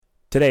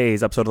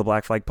Today's episode of the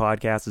Black Flag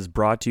Podcast is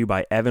brought to you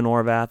by Evan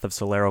Orvath of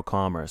Solero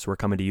Commerce. We're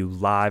coming to you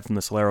live from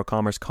the Solero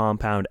Commerce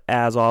compound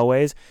as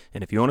always,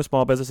 and if you own a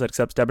small business that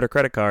accepts debit or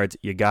credit cards,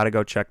 you gotta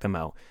go check them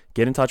out.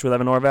 Get in touch with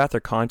Evan Orvath or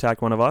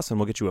contact one of us and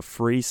we'll get you a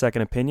free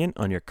second opinion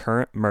on your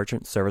current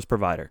merchant service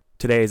provider.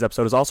 Today's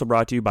episode is also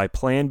brought to you by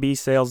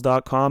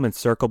PlanBSales.com and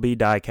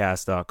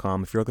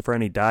CircleBDiecast.com. If you're looking for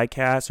any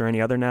diecast or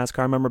any other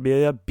NASCAR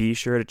memorabilia, be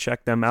sure to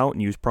check them out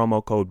and use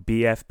promo code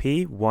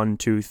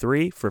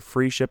BFP123 for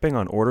free shipping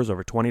on orders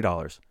over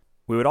 $20.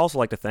 We would also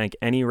like to thank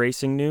Any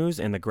Racing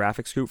News and the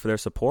Graphics Group for their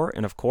support,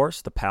 and of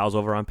course, the pals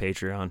over on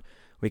Patreon.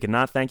 We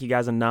cannot thank you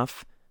guys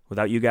enough.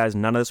 Without you guys,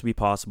 none of this would be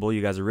possible.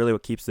 You guys are really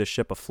what keeps this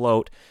ship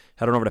afloat.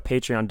 Head on over to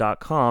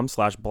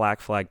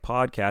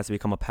patreon.com/blackflagpodcast to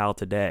become a pal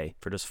today.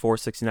 For just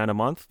 $4.69 a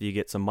month, you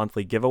get some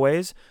monthly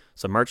giveaways,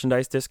 some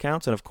merchandise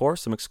discounts, and of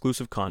course, some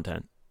exclusive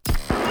content.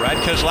 Brad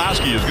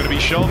Keselowski is going to be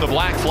shown the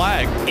black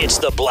flag. It's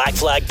the Black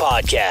Flag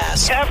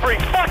Podcast. Every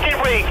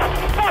fucking week.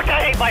 Fuck,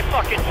 I hate my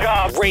fucking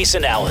job. Race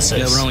analysis.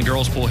 Yeah, but only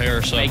girls pull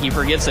hair, so. He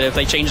forgets that if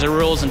they changed the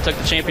rules and took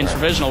the champion's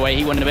provisional away,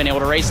 he wouldn't have been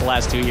able to race the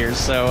last 2 years.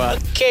 So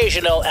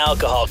occasional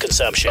alcohol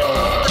consumption.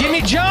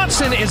 Jimmy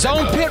Johnson is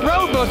on pit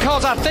road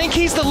because I think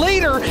he's the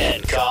leader.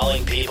 And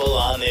calling people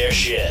on their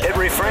shit. It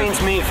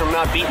refrains me from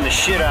not beating the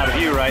shit out of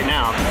you right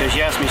now because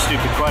you asked me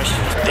stupid questions.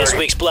 This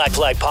week's Black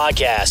Flag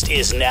Podcast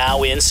is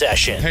now in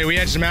session. Hey, we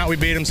edged him out, we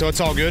beat him, so it's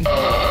all good. All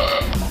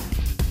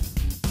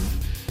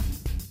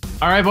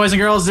right, boys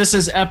and girls, this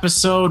is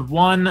episode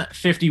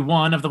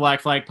 151 of the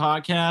Black Flag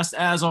Podcast.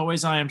 As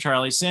always, I am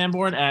Charlie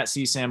Sanborn at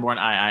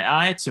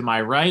CSanbornIII. To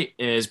my right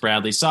is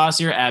Bradley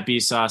Saucier at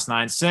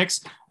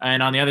BSauce96.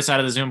 And on the other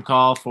side of the Zoom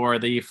call for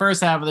the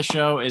first half of the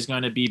show is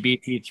going to be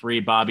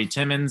BT3 Bobby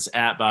Timmons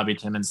at Bobby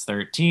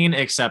Timmons13,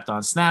 except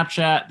on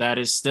Snapchat, that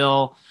is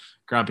still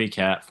Grumpy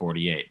Cat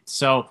 48.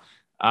 So,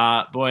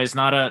 boys,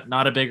 not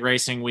a big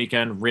racing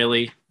weekend,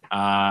 really.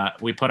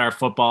 We put our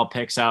football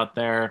picks out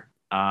there.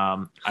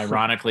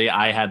 Ironically,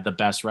 I had the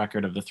best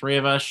record of the three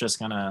of us. Just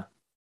gonna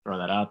throw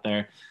that out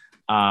there.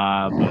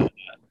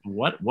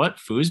 What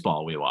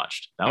foosball we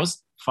watched? That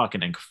was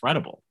fucking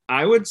incredible.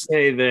 I would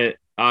say that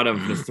out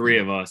of the three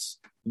of us,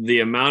 the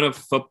amount of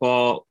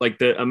football, like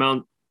the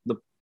amount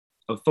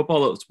of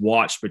football that's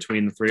watched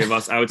between the three of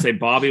us, I would say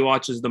Bobby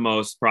watches the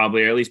most,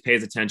 probably, or at least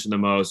pays attention the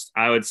most.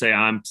 I would say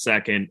I'm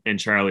second and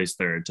Charlie's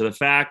third. To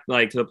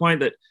the point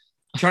that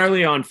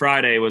Charlie on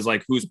Friday was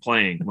like, who's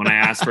playing when I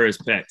asked for his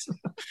picks.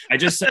 I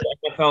just said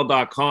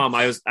NFL.com.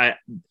 I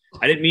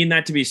didn't mean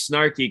that to be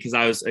snarky because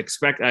I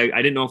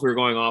didn't know if we were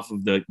going off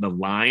of the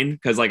line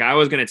because like I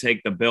was going to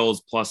take the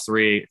Bills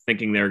 +3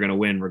 thinking they were going to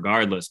win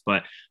regardless.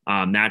 But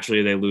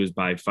naturally they lose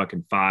by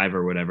fucking 5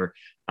 or whatever.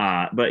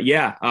 But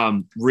yeah,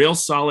 real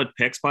solid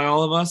picks by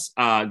all of us.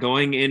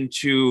 Going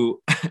into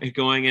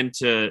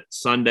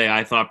Sunday,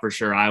 I thought for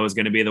sure I was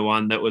going to be the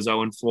one that was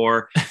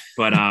 0-4.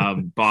 But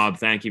Bob,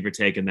 thank you for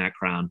taking that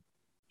crown.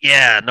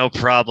 Yeah, no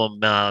problem.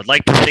 I'd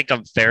like to think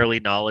I'm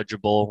fairly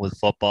knowledgeable with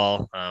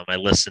football. I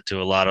listen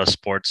to a lot of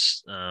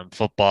sports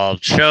football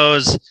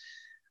shows.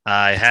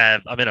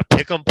 I'm in a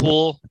pick'em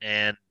pool,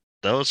 and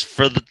those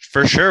for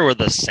sure were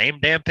the same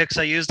damn picks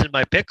I used in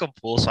my pick'em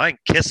pool, so I can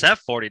kiss that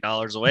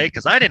 $40 away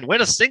because I didn't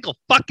win a single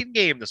fucking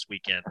game this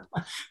weekend.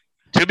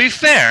 To be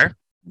fair,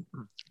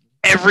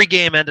 every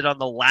game ended on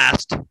the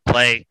last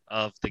play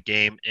of the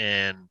game,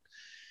 and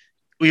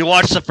we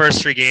watched the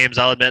first 3 games.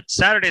 I'll admit,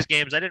 Saturday's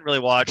games I didn't really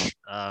watch.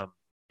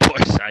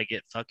 Boys, I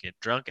get fucking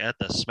drunk at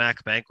the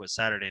Smack Banquet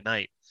Saturday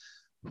night.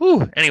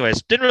 Whew.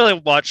 Anyways, didn't really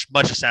watch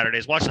much of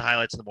Saturdays. Watched the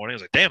highlights in the morning. I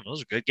was like, damn,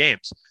 those are good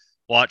games.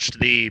 Watched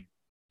the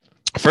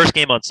first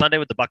game on Sunday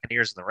with the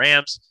Buccaneers and the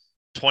Rams,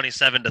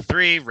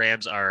 27-3.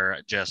 Rams are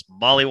just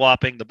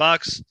mollywopping the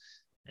Bucs.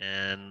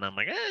 And I'm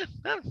like,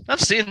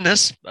 I've seen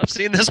this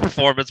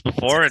performance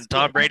before, and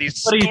Tom Brady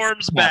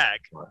storms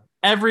back.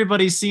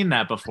 Everybody's seen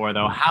that before,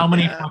 though. How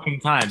many fucking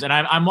times? And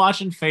I'm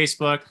watching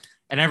Facebook,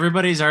 and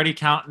everybody's already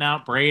counting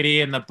out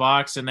Brady and the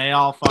Bucs, and they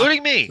all fucking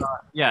including me.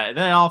 Suck. Yeah,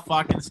 they all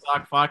fucking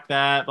suck. Fuck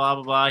that. Blah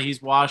blah blah.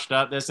 He's washed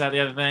up. This, that, the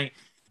other thing.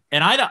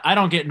 And I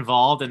don't get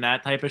involved in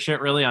that type of shit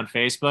really on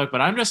Facebook,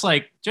 but I'm just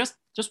like, just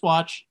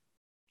watch,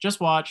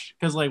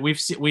 because like we've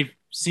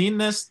seen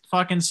this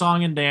fucking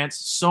song and dance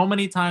so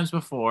many times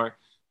before.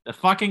 The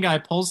fucking guy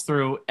pulls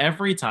through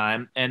every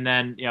time, and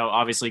then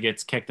obviously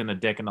gets kicked in the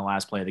dick in the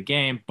last play of the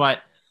game.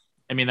 But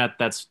I mean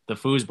that's the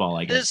foosball,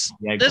 I guess.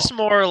 This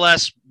more or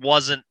less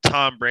wasn't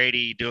Tom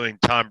Brady doing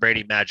Tom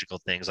Brady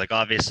magical things. Like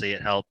obviously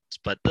it helped,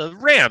 but the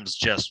Rams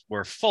just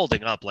were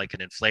folding up like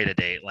an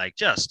inflated 8, like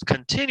just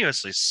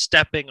continuously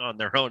stepping on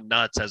their own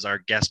nuts, as our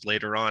guest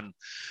later on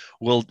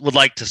would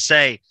like to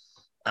say.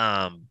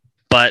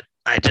 But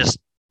I just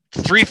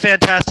 3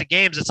 fantastic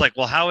games. It's like,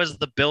 well, how is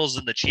the Bills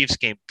and the Chiefs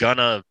game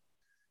gonna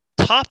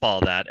top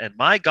all that? And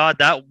my God,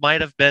 that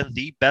might have been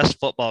the best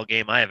football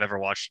game I have ever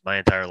watched in my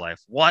entire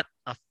life. What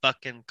a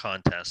fucking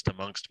contest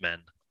amongst men.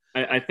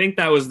 I think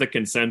that was the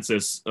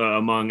consensus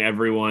among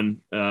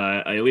everyone,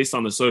 at least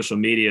on the social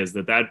medias,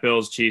 that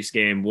Bills-Chiefs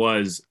game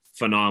was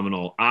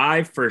phenomenal.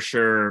 I for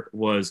sure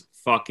was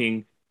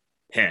fucking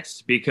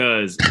pissed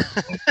because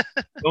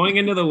going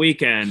into the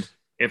weekend,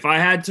 if I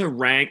had to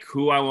rank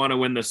who I want to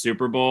win the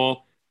Super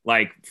Bowl,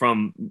 like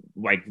from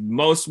like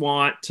most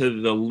want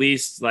to the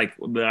least like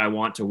that I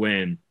want to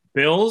win,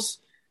 Bills.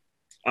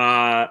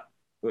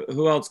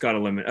 Who else got a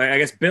limit? I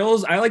guess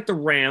Bills. I like the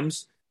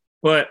Rams,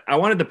 but I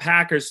wanted the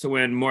Packers to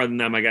win more than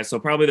them, I guess. So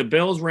probably the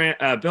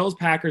Bills,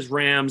 Packers,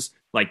 Rams,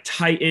 like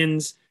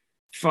Titans,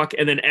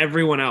 and then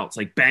everyone else,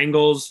 like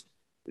Bengals.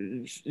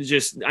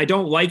 Just I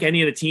don't like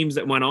any of the teams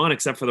that went on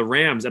except for the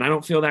Rams, and I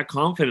don't feel that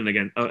confident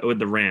again with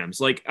the Rams.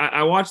 Like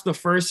I watched the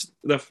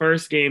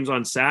first games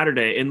on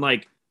Saturday, and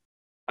like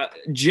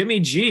Jimmy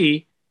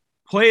G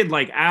played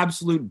like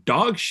absolute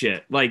dog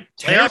shit. Like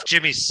playoff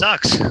Jimmy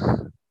sucks.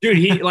 Dude,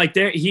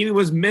 he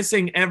was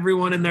missing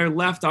everyone in their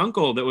left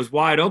uncle that was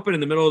wide open in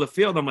the middle of the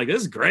field. I'm like,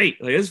 this is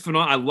great. Like, this is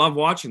phenomenal. I love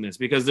watching this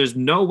because there's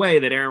no way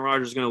that Aaron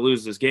Rodgers is going to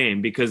lose this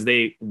game because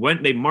they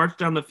marched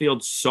down the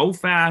field so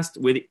fast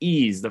with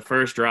ease the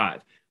first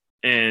drive.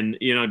 And,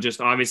 just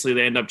obviously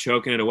they end up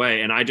choking it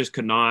away. And I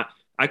could not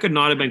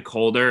have been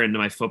colder into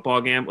my football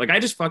game. Like, I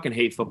just fucking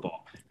hate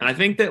football. And I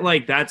think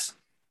that that's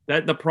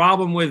the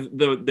problem with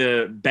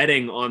the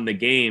betting on the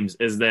games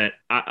is that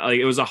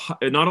it was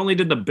not only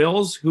did the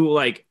Bills who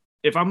like,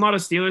 if I'm not a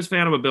Steelers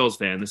fan, I'm a Bills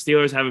fan. The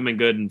Steelers haven't been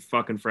good in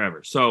fucking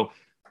forever. So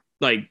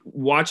like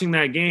watching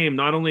that game,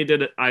 not only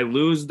did I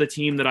lose the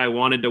team that I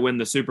wanted to win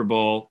the Super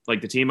Bowl,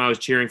 like the team I was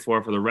cheering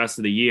for the rest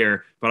of the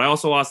year, but I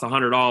also lost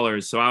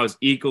 $100. So I was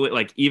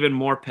even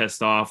more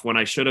pissed off when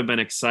I should have been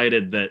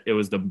excited that it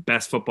was the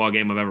best football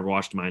game I've ever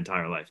watched in my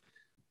entire life.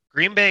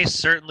 Green Bay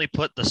certainly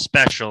put the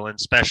special in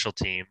special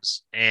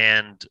teams.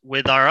 And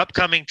with our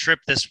upcoming trip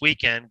this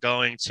weekend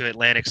going to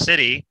Atlantic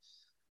City,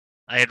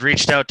 I had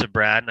reached out to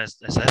Brad and I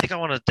said, I think I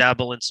want to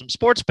dabble in some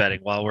sports betting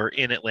while we're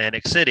in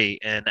Atlantic City.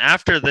 And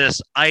after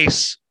this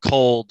ice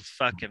cold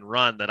fucking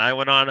run that I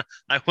went on,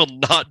 I will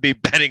not be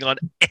betting on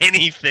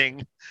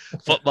anything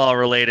football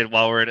related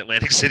while we're in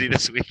Atlantic City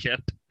this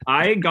weekend.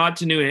 I got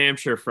to New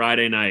Hampshire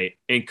Friday night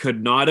and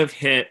could not have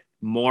hit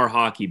more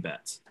hockey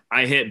bets.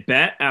 I hit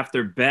bet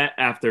after bet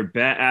after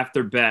bet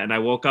after bet. And I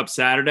woke up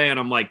Saturday and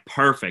I'm like,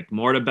 perfect.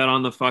 More to bet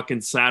on the fucking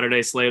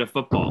Saturday slate of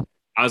football.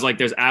 I was like,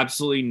 there's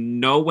absolutely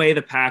no way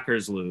the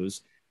Packers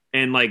lose.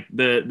 And like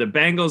the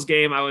Bengals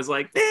game, I was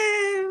like,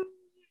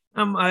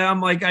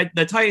 I'm like,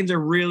 the Titans are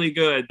really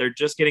good. They're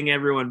just getting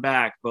everyone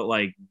back. But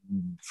like,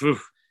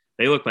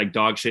 they look like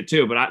dog shit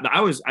too. But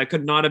I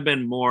could not have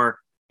been more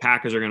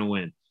Packers are going to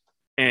win.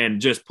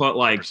 And just put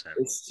like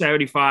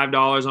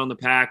 $75 on the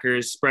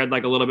Packers, spread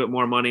like a little bit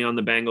more money on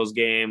the Bengals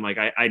game. Like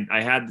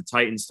I had the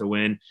Titans to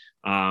win,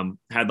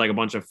 had like a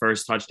bunch of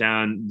first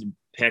touchdown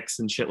picks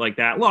and shit like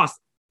that. Lost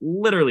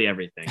literally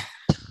everything.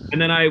 And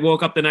then I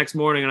woke up the next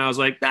morning and I was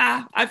like,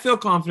 I feel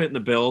confident in the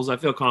Bills. I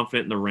feel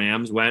confident in the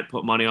Rams.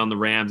 Put money on the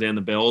Rams and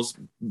the Bills.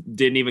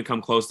 Didn't even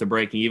come close to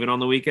breaking even on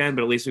the weekend,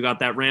 but at least we got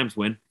that Rams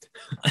win.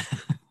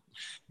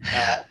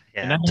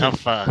 Yeah,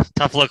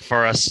 tough look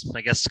for us.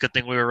 I guess it's a good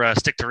thing we were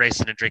stick to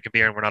racing and drinking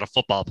beer and we're not a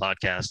football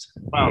podcast.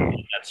 Well,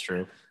 that's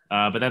true.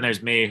 But then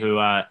there's me who,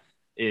 I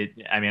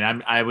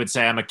would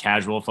say I'm a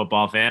casual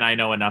football fan. I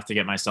know enough to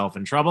get myself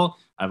in trouble.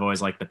 I've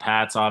always liked the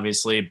Pats,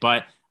 obviously,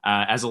 but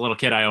as a little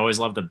kid, I always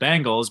loved the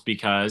Bengals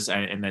because,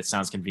 and that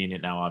sounds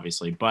convenient now,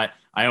 obviously, but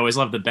I always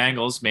loved the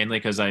Bengals mainly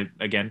because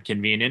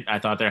convenient. I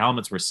thought their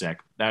helmets were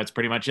sick. That's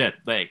pretty much it.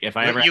 Like if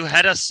I ever you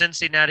had a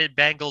Cincinnati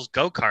Bengals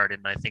go-kart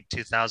in I think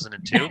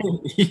 2002.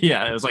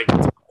 Yeah, it was like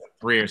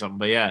 3 or something.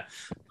 But yeah,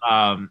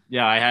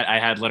 I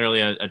had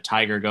literally a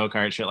Tiger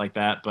go-kart, shit like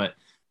that. But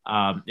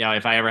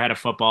if I ever had a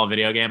football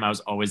video game, I was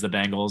always the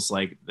Bengals.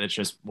 Like that's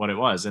just what it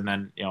was. And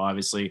then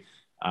obviously.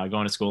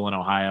 Going to school in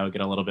Ohio, get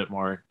a little bit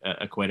more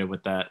acquainted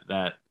with that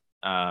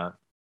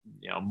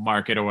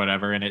market or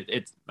whatever.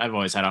 And I've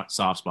always had a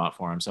soft spot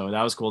for him. So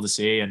that was cool to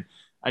see. And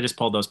I just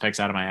pulled those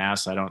picks out of my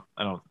ass. I don't,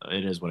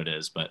 it is what it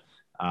is, but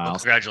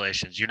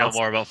congratulations. You know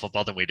more about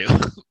football than we do.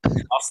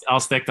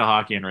 I'll stick to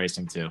hockey and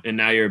racing too. And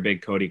now you're a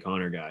big Cody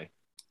Connor guy.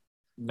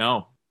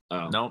 No.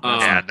 No. No.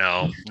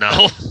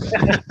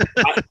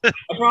 The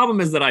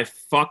problem is that I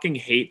fucking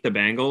hate the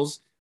Bengals.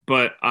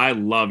 But I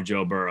love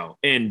Joe Burrow.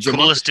 And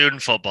coolest dude in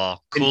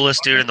football.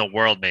 Coolest dude in the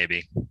world,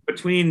 maybe.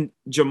 Between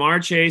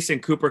Jamar Chase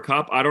and Cooper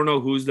Kupp, I don't know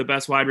who's the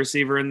best wide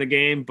receiver in the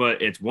game,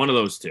 but it's one of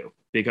those two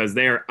because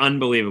they are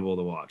unbelievable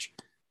to watch.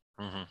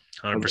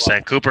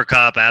 100%. Cooper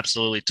Kupp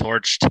absolutely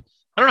torched.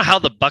 I don't know how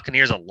the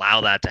Buccaneers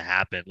allow that to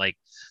happen. Like,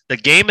 the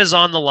game is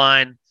on the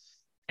line,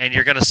 and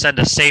you're going to send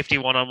a safety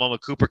one-on-one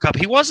with Cooper Kupp.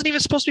 He wasn't even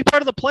supposed to be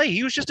part of the play.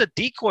 He was just a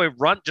decoy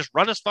run. Just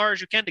run as far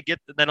as you can to get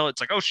 – and then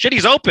it's like, oh, shit,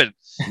 he's open.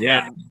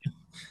 Yeah.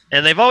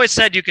 And they've always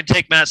said you can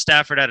take Matt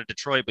Stafford out of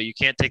Detroit, but you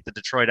can't take the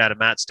Detroit out of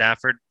Matt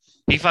Stafford.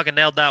 He fucking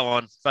nailed that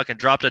one. Fucking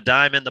dropped a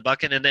dime in the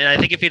bucket. And I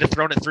think if he'd have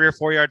thrown it 3 or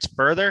 4 yards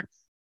further,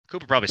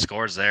 Cooper probably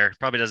scores there.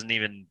 Probably doesn't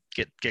even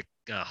get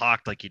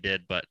hawked like he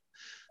did. But,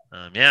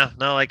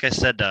 like I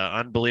said,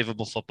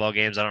 unbelievable football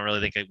games. I don't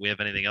really think we have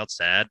anything else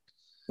to add.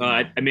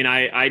 I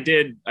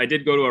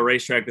did go to a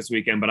racetrack this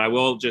weekend, but I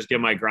will just get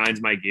my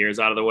gears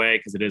out of the way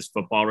because it is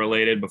football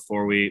related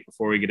before we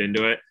get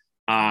into it.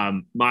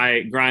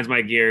 my grinds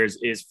my gears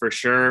is for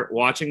sure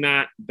watching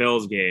that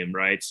Bills game,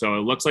 right? So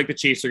it looks like the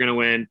Chiefs are going to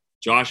win.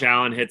 Josh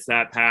Allen hits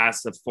that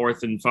pass, the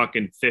 4th and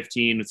fucking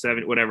 15,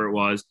 7, whatever it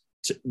was.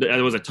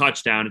 It was a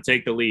touchdown to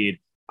take the lead.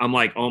 I'm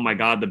like, oh my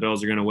God, the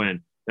Bills are going to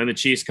win. Then the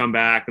Chiefs come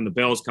back and the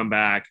Bills come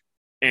back,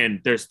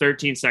 and there's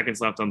 13 seconds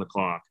left on the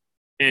clock.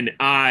 And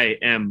I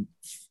am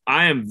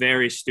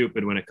very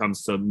stupid when it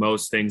comes to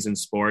most things in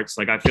sports.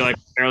 Like, I feel like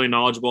I'm fairly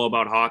knowledgeable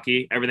about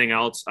hockey. Everything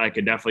else I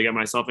could definitely get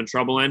myself in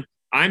trouble in.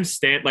 I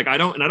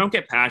don't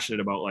get passionate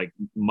about like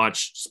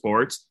much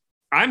sports.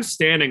 I'm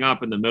standing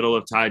up in the middle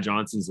of Ty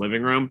Johnson's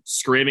living room,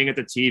 screaming at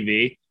the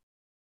TV,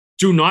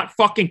 do not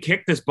fucking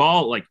kick this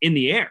ball like in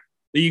the air.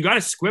 You got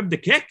to squib the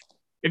kick.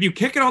 If you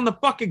kick it on the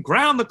fucking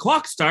ground, the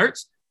clock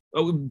starts.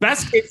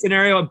 Best case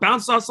scenario, it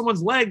bounced off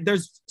someone's leg.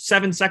 There's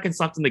 7 seconds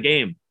left in the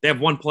game. They have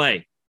one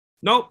play.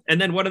 Nope.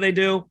 And then what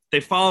do? They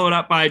follow it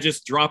up by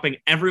just dropping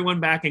everyone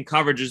back in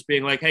coverage, just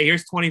being like, hey,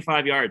 here's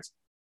 25 yards.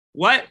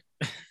 What?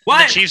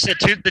 The Chiefs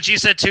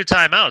had two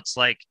timeouts.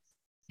 Like,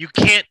 you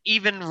can't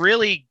even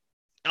really.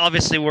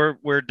 Obviously,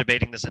 we're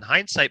debating this in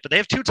hindsight, but they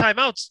have 2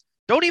 timeouts.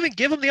 Don't even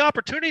give them the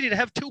opportunity to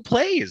have 2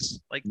 plays.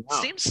 Like, no.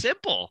 It seems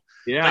simple.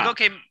 Yeah. Like,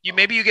 okay,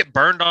 maybe you get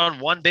burned on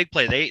one big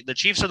play. The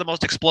Chiefs are the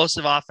most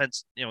explosive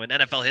offense, in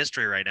NFL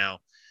history right now.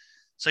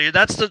 So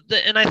that's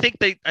and I think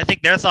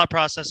their thought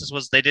processes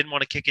was they didn't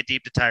want to kick it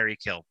deep to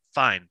Tyreek Hill.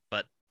 Fine,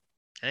 but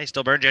he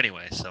still burned you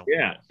anyway. So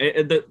yeah,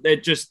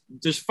 it just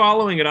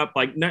following it up,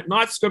 like not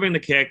squibbing the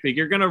kick. Like,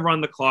 you're going to run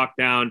the clock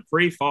down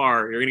pretty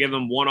far. You're going to give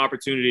them one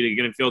opportunity to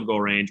get in field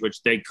goal range,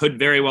 which they could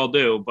very well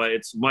do, but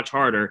it's much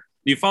harder.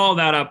 You follow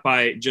that up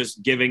by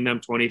just giving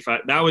them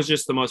 25. That was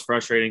just the most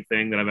frustrating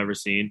thing that I've ever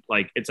seen.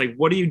 Like, it's like,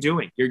 what are you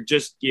doing? You're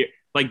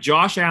like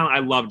Josh Allen. I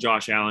love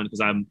Josh Allen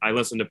because I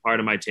listen to Part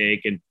of My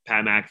Take and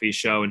Pat McAfee's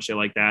show and shit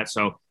like that.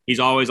 So he's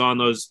always on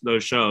those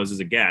shows as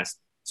a guest.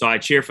 So I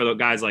cheer for the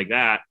guys like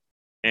that.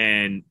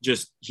 And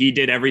just, he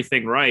did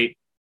everything right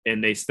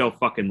and they still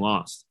fucking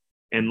lost.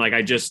 And like,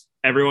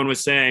 everyone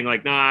was saying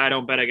like, nah, I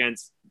don't bet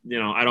against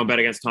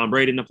Tom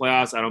Brady in the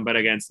playoffs. I don't bet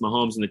against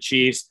Mahomes and the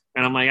Chiefs.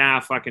 And I'm like,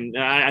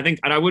 I think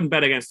I wouldn't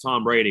bet against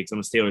Tom Brady because I'm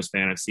a Steelers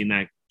fan. I've seen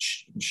that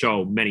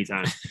show many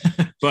times.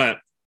 But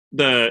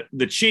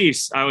the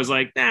Chiefs, I was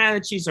like,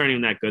 the Chiefs aren't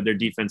even that good. Their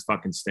defense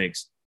fucking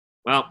stinks.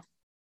 Well,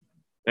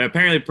 they're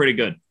apparently pretty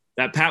good.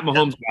 That Pat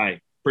Mahomes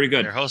guy, pretty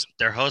good.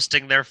 They're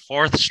hosting their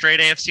 4th straight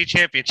AFC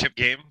Championship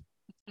game.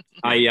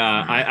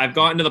 I've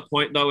gotten to the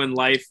point though in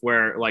life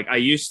where like I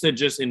used to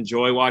just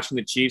enjoy watching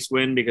the Chiefs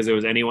win because it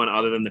was anyone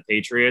other than the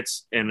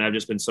Patriots, and I've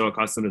just been so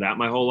accustomed to that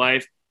my whole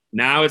life.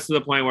 Now it's to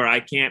the point where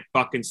I can't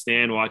fucking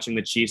stand watching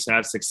the Chiefs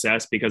have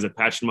success because of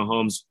Patrick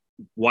Mahomes'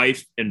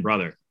 wife and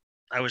brother.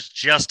 I was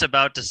just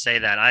about to say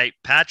that.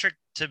 Patrick,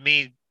 to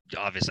me,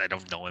 obviously I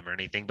don't know him or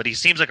anything, but he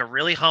seems like a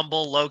really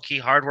humble, low-key,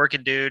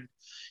 hardworking dude.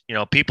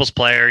 People's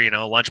player,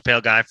 lunch pail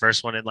guy,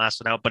 first one in,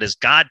 last one out. But his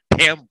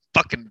goddamn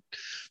fucking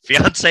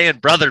fiance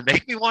and brother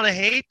make me want to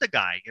hate the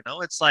guy.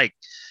 It's like,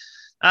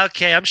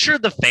 okay, I'm sure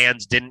the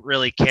fans didn't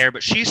really care,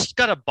 but she's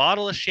got a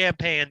bottle of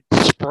champagne,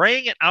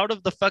 spraying it out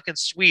of the fucking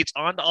suites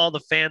onto all the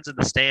fans in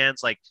the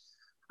stands. Like,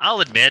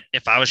 I'll admit,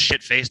 if I was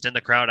shit-faced in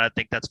the crowd, I'd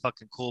think that's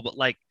fucking cool. But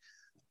like,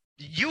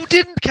 you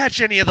didn't catch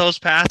any of those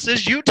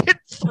passes. You didn't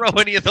throw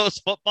any of those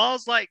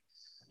footballs. Like,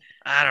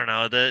 I don't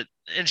know.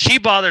 And she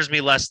bothers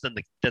me less than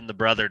the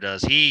brother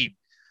does.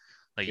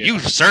 You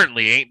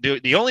certainly ain't do.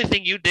 The only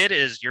thing you did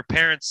is your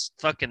parents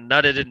fucking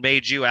nutted and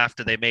made you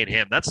after they made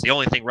him. That's the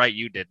only thing right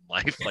you did in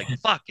life. Like,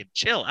 fucking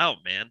chill out,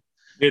 man.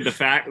 Dude, the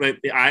fact that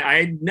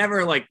I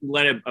never like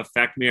let it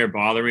affect me or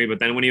bother me, but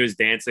then when he was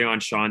dancing on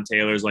Sean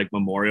Taylor's like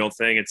memorial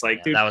thing, it's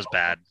like, dude, that was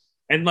bad.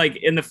 And like,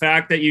 in the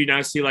fact that you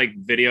now see like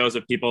videos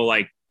of people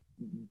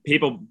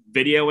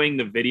videoing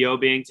the video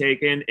being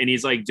taken, and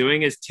he's like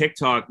doing his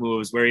TikTok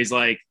moves where he's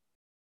like,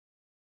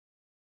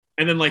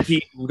 and then like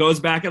he goes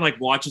back and like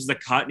watches the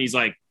cut and he's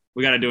like,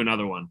 we got to do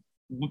another one.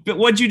 But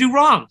what'd you do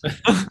wrong?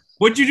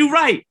 What'd you do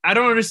right? I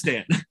don't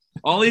understand.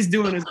 All he's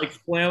doing is like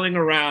flailing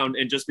around,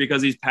 and just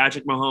because he's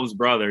Patrick Mahomes'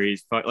 brother,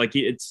 he's like,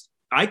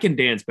 I can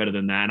dance better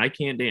than that, and I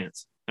can't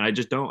dance. And I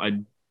just don't. I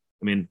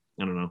mean,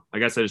 I don't know. I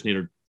guess I just need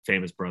a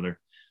famous brother,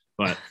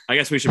 but I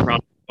guess we should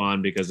probably move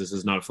on because this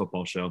is not a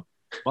football show.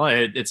 Well,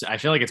 I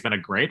feel like it's been a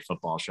great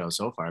football show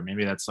so far.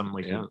 Maybe that's something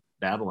we can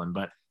dabble in,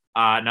 but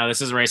no,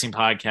 this is a racing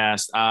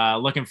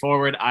podcast. Looking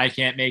forward. I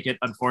can't make it.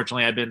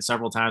 Unfortunately, I've been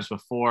several times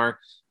before.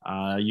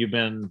 You've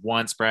been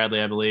once,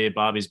 Bradley, I believe.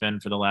 Bobby's been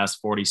for the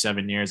last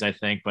 47 years, I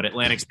think. But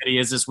Atlantic City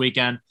is this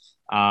weekend.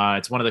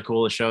 It's one of the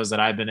coolest shows that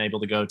I've been able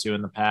to go to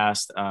in the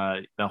past.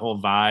 The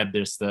whole vibe,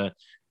 there's the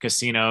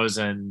casinos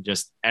and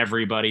just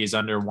everybody's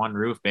under one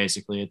roof.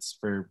 Basically, it's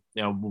for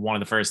one of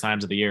the first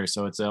times of the year,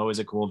 so it's always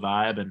a cool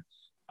vibe, and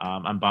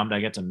I'm bummed I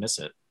get to miss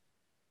it.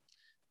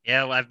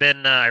 Yeah, well, I've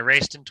been. I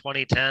raced in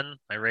 2010.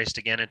 I raced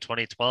again in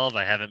 2012.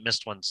 I haven't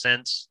missed one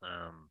since.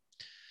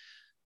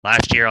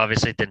 Last year,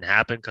 obviously, it didn't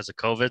happen because of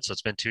COVID, so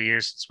it's been 2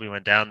 years since we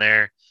went down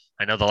there.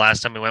 I know the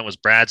last time we went was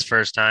Brad's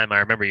first time. I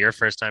remember your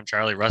first time,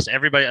 Charlie, Russ.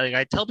 Everybody, like,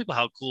 I tell people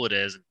how cool it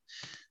is.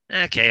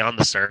 okay, on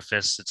the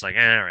surface, it's like,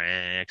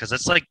 because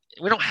it's like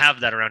we don't have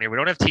that around here. We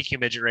don't have TQ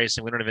midget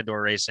racing. We don't have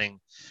indoor racing.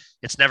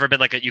 It's never been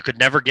like you could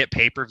never get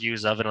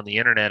pay-per-views of it on the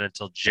internet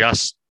until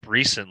just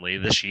recently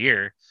this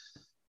year.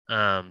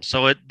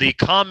 So the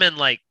common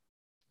like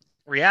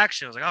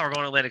reaction was like, oh, we're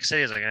going to Atlantic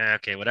City. It's like,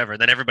 okay, whatever.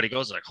 And then everybody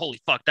goes like,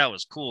 holy fuck, that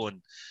was cool.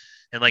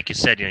 And like you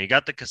said, you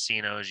got the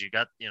casinos, you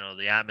got,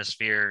 the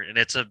atmosphere, and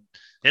it's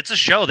a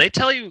show. They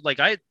tell you like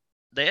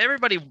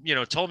everybody,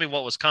 told me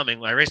what was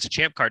coming. I raced a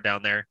champ car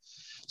down there.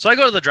 So I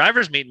go to the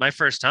driver's meet my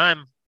first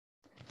time,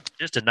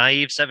 just a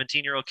naive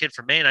 17-year-old kid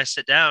from Maine. I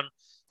sit down,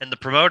 and the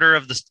promoter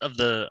of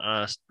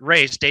the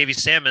race, Davey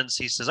Sammons,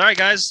 he says, all right,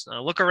 guys,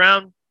 look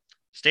around,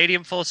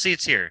 stadium full of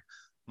seats here.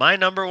 My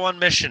number one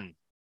mission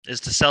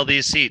is to sell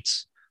these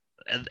seats.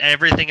 And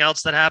everything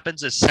else that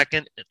happens is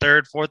second,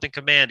 third, fourth in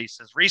command. He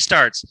says,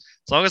 restarts.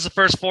 As long as the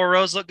first 4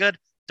 rows look good,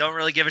 don't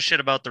really give a shit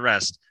about the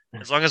rest.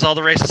 As long as all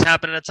the races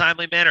happen in a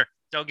timely manner,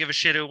 don't give a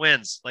shit who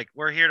wins. Like,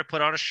 we're here to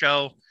put on a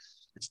show.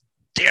 It's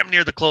damn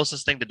near the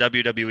closest thing to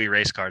WWE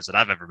race cars that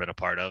I've ever been a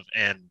part of.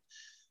 And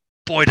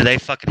boy, do they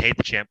fucking hate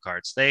the champ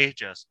cards. They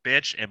just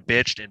bitched and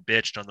bitched and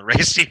bitched on the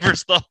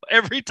receivers, though.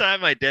 Every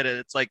time I did it,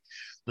 it's like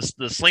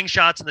the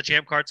slingshots and the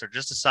champ cards are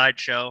just a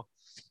sideshow.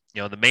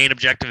 The main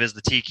objective is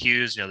the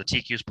TQs. The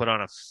TQs put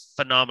on a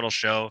phenomenal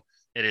show.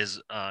 It is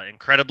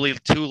incredibly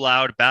too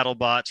loud battle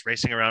bots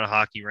racing around a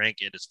hockey rink.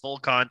 It is full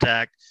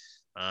contact.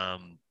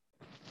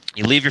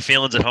 You leave your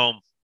feelings at home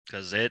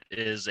because it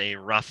is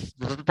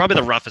probably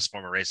the roughest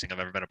form of racing I've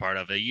ever been a part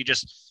of. You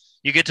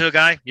get to a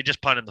guy, you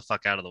just punt him the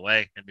fuck out of the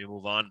way and we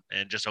move on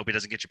and just hope he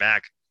doesn't get you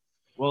back.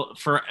 Well,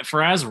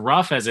 for as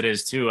rough as it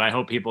is too, I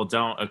hope people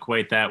don't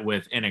equate that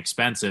with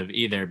inexpensive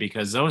either,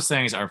 because those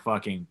things are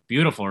fucking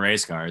beautiful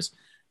race cars.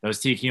 Those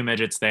TQ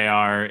midgets, they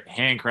are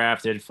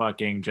handcrafted,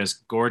 fucking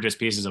just gorgeous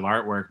pieces of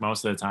artwork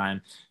most of the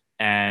time.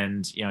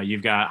 And,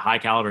 you've got high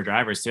caliber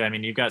drivers too. I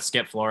mean, you've got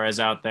Skip Flores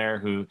out there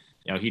who,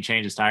 he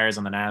changes tires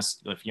on the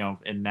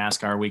in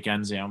NASCAR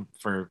weekends,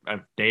 for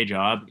a day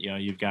job.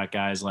 You've got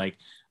guys like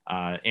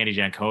Andy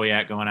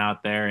Jankowiak going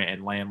out there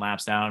and laying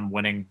laps down,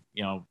 winning,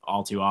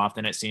 all too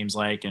often, it seems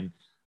like. And,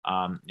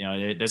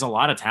 there's a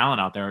lot of talent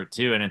out there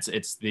too. And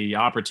it's the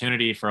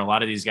opportunity for a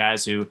lot of these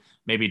guys who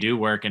maybe do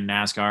work in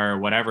NASCAR or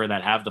whatever,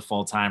 that have the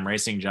full-time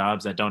racing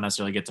jobs that don't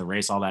necessarily get to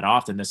race all that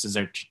often. This is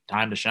their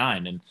time to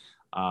shine. And,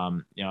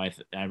 I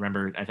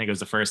remember, I think it was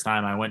the first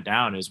time I went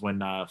down is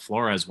when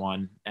Flores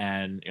won,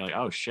 and you're like,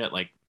 oh shit.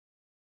 Like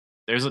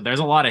there's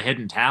a lot of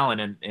hidden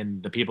talent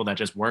in the people that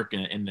just work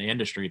in the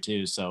industry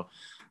too. So,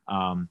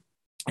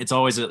 it's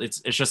always it's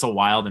just a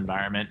wild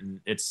environment, and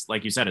it's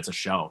like you said, it's a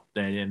show.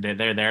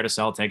 They're there to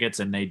sell tickets,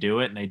 and they do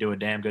it, and they do a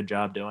damn good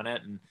job doing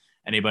it. And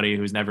anybody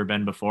who's never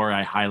been before,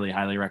 I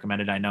highly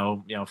recommend it. I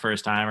know,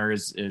 first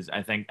timers is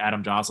I think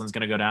Adam Jocelyn's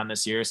going to go down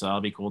this year, so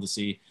that'll be cool to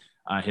see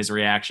his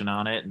reaction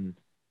on it. And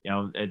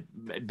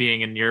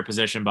being in your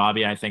position,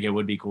 Bobby, I think it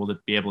would be cool to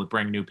be able to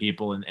bring new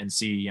people and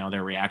see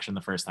their reaction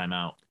the first time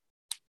out.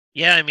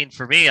 Yeah, I mean,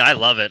 for me, I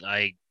love it.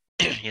 I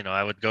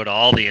would go to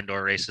all the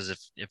indoor races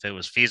if it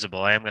was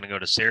feasible. I am going to go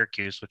to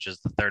Syracuse, which is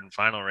the third and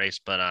final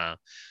race, but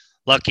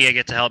lucky I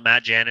get to help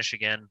Matt Janish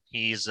again.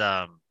 He's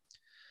I've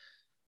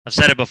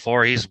said it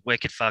before, he's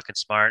wicked fucking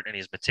smart, and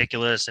he's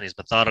meticulous, and he's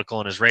methodical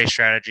in his race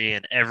strategy.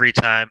 And every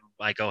time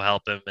I go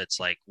help him, it's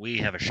like we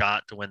have a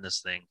shot to win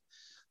this thing.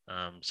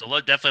 So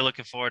definitely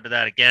looking forward to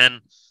that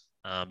again.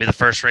 Be the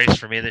first race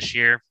for me this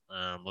year.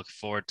 Looking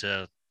forward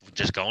to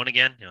just going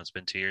again. It's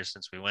been 2 years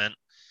since we went.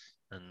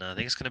 And I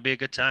think it's going to be a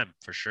good time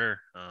for sure.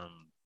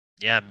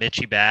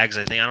 Mitchie Bags,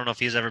 I don't know if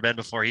he's ever been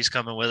before. He's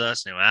coming with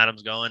us.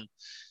 Adam's going,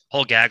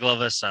 whole gaggle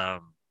of us.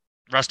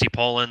 Rusty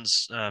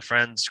Poland's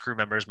friends, crew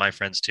members, my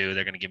friends too.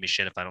 They're going to give me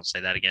shit if I don't say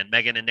that again.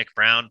 Megan and Nick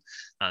Brown,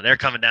 they're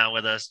coming down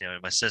with us.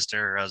 My sister,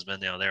 her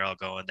husband, they're all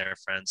going. They're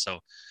friends. So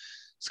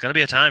it's going to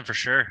be a time for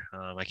sure.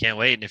 I can't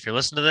wait. And if you're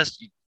listening to this,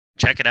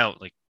 check it out.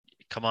 Like,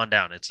 come on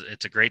down.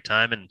 It's a great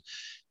time.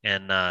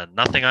 And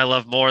nothing I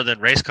love more than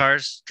race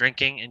cars,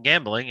 drinking, and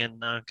gambling,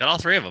 and got all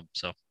three of them.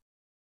 So,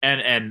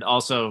 and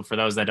also for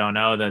those that don't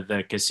know, that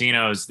the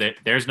casinos,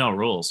 there's no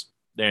rules.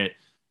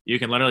 You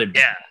can literally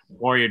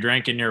pour your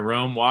drink in your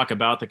room, walk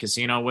about the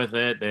casino with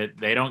it.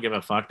 They don't give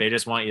a fuck. They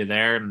just want you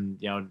there, and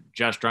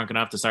just drunk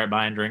enough to start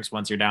buying drinks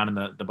once you're down in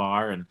the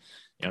bar, and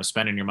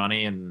spending your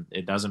money, and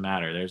it doesn't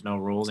matter. There's no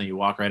rules, and you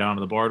walk right onto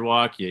the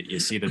boardwalk. You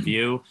see the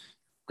view.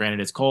 Granted,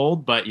 it's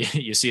cold, but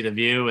you see the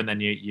view, and then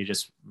you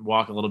just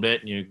walk a little bit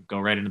and you go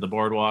right into the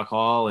boardwalk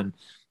hall. And,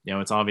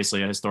 it's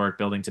obviously a historic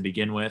building to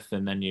begin with.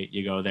 And then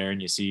you go there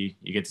and you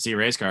get to see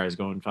race cars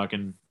going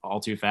fucking all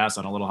too fast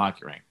on a little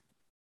hockey rink.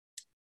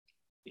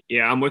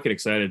 Yeah, I'm wicked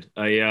excited.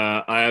 I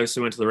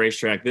obviously went to the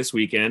racetrack this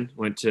weekend,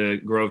 went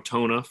to Grove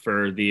Tona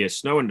for the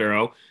snow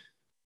enduro.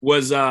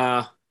 Was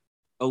a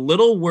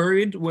little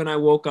worried when I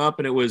woke up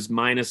and it was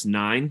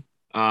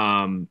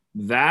 -9.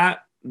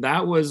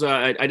 That was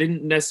I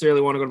didn't necessarily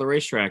want to go to the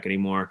racetrack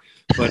anymore,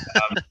 but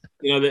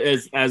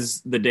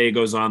as the day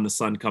goes on, the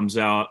sun comes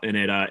out and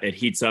it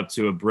heats up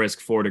to a brisk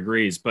 4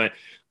 degrees. But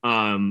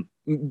I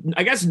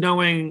guess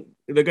knowing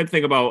the good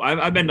thing about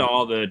I've been to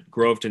all the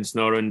Groveton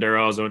Snowden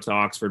Enduros, I went to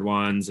Oxford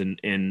ones,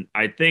 and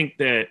I think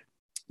that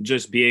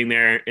just being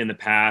there in the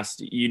past,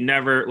 you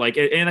never like,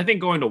 and I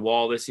think going to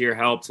Wall this year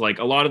helped. Like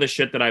a lot of the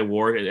shit that I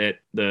wore at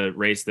the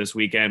race this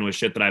weekend was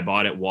shit that I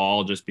bought at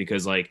Wall just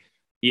because like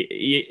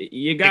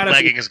you gotta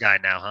leggings guy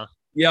now, huh?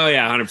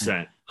 Yeah,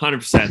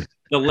 100%.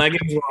 The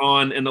leggings were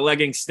on, and the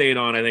leggings stayed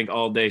on, I think,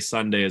 all day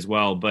Sunday as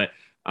well. But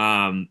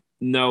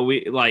no,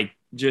 we like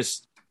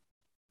just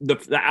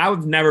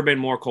I've never been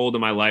more cold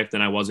in my life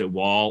than I was at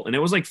Wall, and it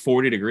was like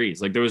 40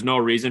 degrees. Like there was no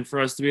reason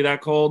for us to be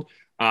that cold.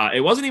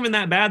 It wasn't even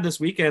that bad this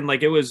weekend.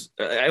 Like it was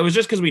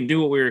just because we knew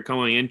what we were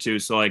going into.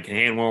 So like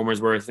hand warmers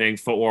were a thing,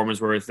 foot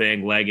warmers were a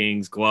thing,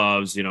 leggings,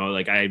 gloves. You know,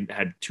 like I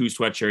had 2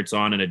 sweatshirts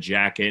on and a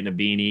jacket and a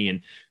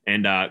beanie,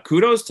 and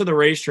kudos to the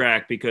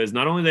racetrack because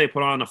not only did they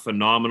put on a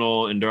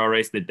phenomenal enduro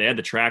race, that they had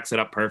the track set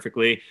up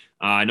perfectly.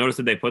 I noticed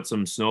that they put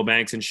some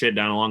snowbanks and shit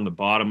down along the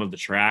bottom of the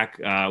track,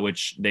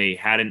 which they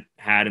hadn't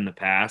had in the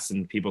past,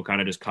 and people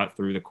kind of just cut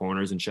through the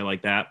corners and shit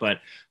like that.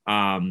 But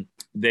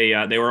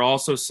they were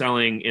also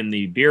selling in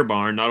the beer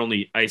barn, not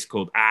only ice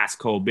cold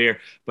beer,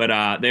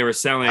 but they were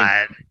selling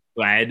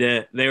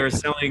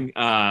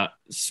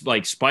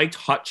like spiked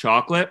hot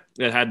chocolate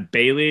that had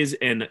Bailey's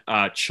and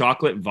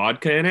chocolate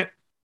vodka in it,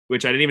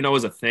 which I didn't even know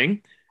was a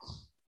thing.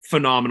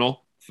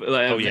 Phenomenal.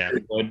 Oh yeah,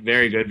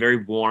 very good, very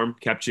warm.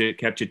 Kept you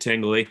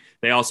tingly.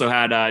 They also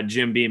had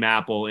Jim Beam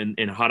apple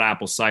and hot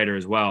apple cider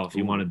as well, if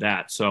you wanted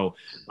that. So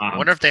I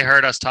wonder if they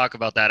heard us talk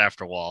about that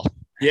after Wall.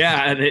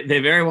 Yeah, they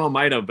very well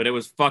might have, but it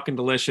was fucking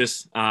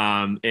delicious.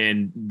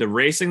 And the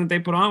racing that they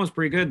put on was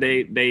pretty good.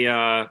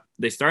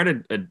 They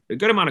started a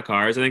good amount of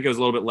cars. I think it was a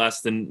little bit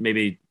less than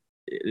maybe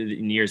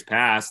in years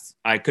past.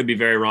 I could be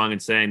very wrong in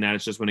saying that.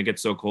 It's just when it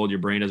gets so cold, your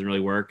brain doesn't really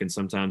work, and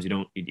sometimes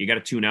you got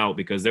to tune out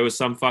because there was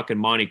some fucking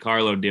Monte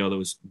Carlo deal that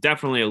was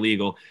definitely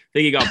illegal. I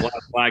think he got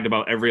flagged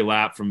about every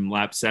lap from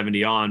lap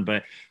 70 on,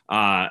 but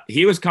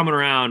he was coming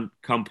around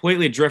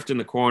completely drifting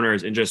the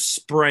corners and just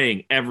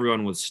spraying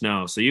everyone with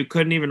snow. So you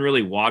couldn't even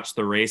really watch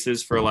the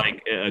races for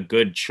like a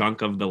good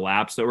chunk of the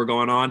laps that were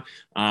going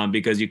on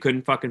because you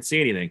couldn't fucking see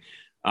anything.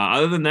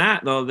 Other than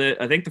that, though,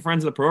 I think the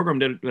friends of the program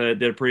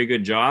did a pretty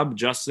good job.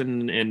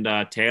 Justin and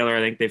Taylor, I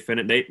think they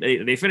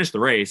finished the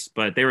race,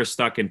 but they were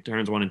stuck in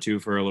turns 1 and 2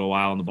 for a little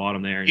while on the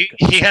bottom there.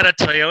 He had a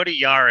Toyota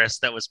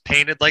Yaris that was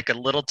painted like a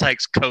Little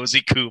Tikes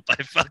cozy coupe.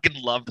 I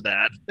fucking loved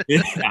that.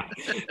 Yeah,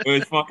 it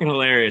was fucking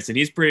hilarious, and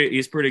he's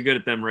pretty good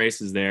at them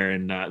races there.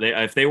 And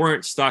if they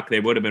weren't stuck, they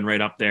would have been right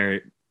up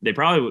there. They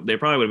probably would have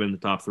been in the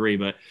top 3,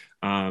 but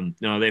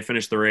no, they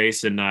finished the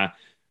race and.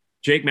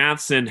 Jake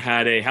Matheson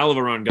had a hell of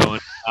a run going.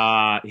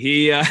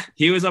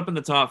 He was up in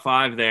the top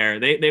 5 there.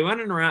 They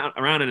went around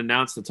and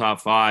announced the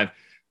top 5.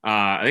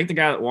 I think the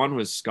guy that won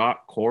was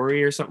Scott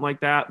Corey or something like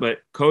that.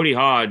 But Cody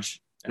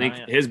Hodge, I think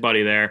his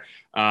buddy there,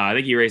 I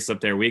think he races up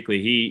there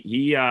weekly.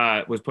 He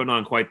was putting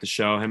on quite the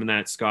show. Him and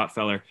that Scott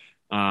feller.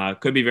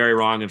 Could be very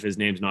wrong if his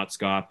name's not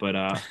Scott, but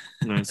I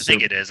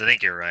think it is. I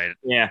think you're right.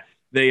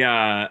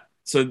 Yeah,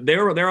 so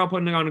they're all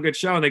putting on a good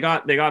show, and they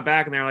got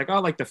back and they're like, oh,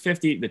 like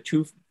the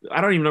 2. I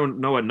don't even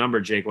know what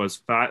number Jake was,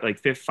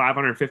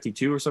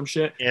 552 or some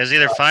shit. Yeah, it was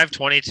either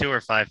 522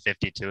 or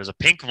 552. It was a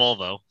pink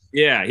Volvo.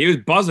 Yeah, he was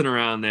buzzing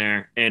around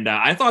there, and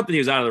I thought that he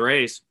was out of the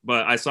race,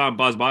 but I saw him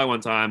buzz by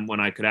one time when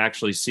I could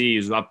actually see he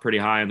was up pretty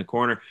high in the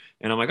corner,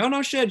 and I'm like, oh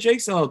no shit,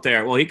 Jake's still out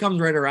there. Well, he comes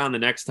right around the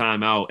next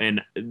time out,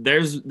 and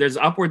there's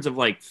upwards of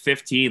like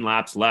 15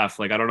 laps left.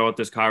 Like I don't know what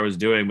this car was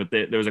doing, but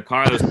there was a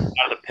car that was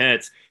out of the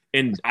pits.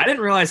 And I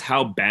didn't realize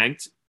how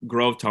banked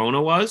Grove Tona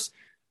was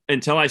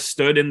until I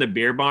stood in the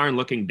beer barn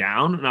looking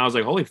down. And I was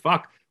like, holy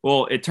fuck.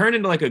 Well, it turned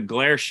into like a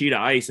glare sheet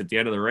of ice at the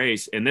end of the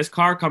race. And this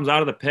car comes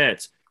out of the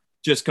pits,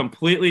 just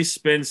completely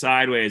spins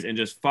sideways and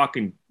just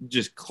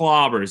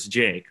clobbers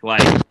Jake.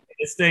 Like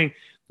this thing,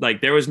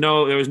 like there was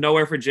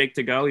nowhere for Jake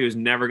to go. He was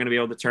never going to be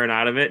able to turn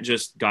out of it.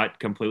 Just got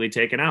completely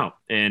taken out.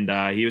 And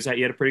he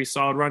had a pretty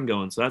solid run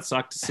going. So that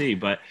sucked to see.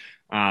 But,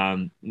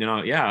 other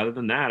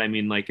than that, I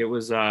mean, like it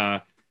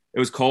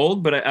was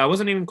cold, but I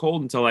wasn't even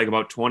cold until like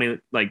about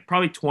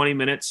probably 20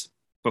 minutes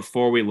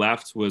before we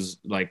left was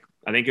like,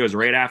 I think it was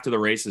right after the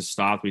races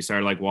stopped. We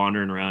started like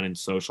wandering around and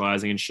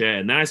socializing and shit.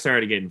 And then I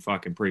started getting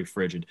fucking pretty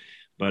frigid.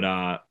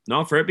 But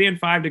no, for it being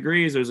 5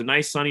 degrees, it was a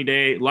nice sunny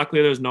day.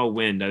 Luckily, there was no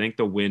wind. I think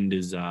the wind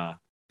is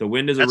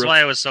That's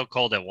why it was so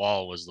cold at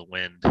Wall was the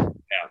wind.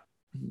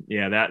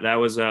 Yeah. That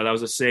was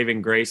a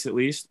saving grace at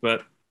least.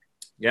 But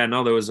yeah,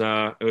 no, it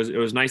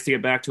was nice to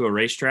get back to a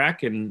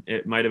racetrack, and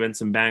it might have been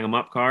some bang 'em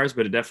up cars,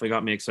 but it definitely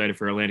got me excited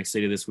for Atlantic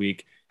City this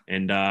week.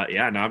 And now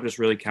I'm just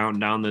really counting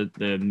down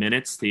the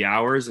minutes, the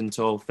hours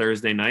until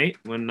Thursday night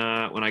when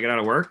I get out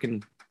of work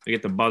and we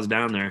get the buzz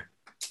down there.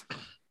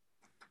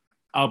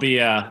 I'll be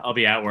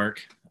at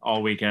work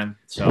all weekend,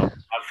 so have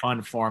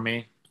fun for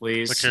me,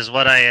 please. Which is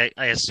what I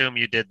assume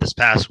you did this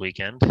past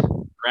weekend.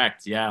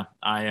 Correct. Yeah,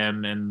 I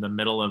am in the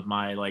middle of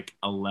my like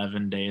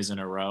 11 days in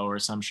a row or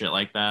some shit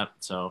like that.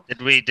 So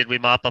did we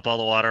mop up all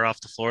the water off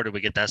the floor? Did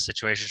we get that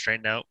situation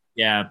straightened out?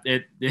 Yeah,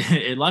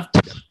 it left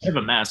a bit of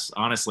a mess,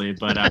 honestly,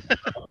 but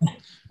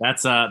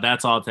that's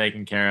all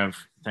taken care of.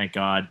 thank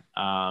God.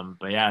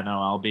 But yeah,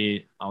 no, I'll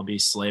be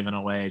slaving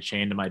away,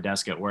 chained to my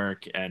desk at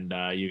work, and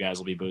you guys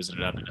will be boozing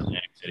it up in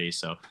Atlantic City.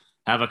 So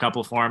have a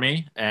couple for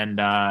me. And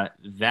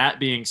that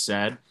being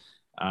said,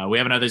 we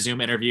have another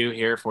Zoom interview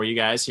here for you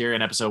guys here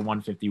in episode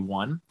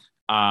 151.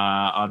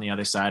 On the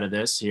other side of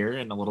this here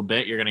in a little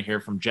bit, you're going to hear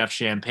from Jeff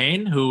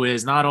Champagne, who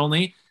is not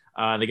only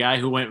the guy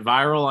who went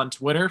viral on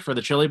Twitter for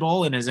the Chili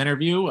Bowl in his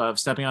interview of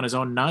stepping on his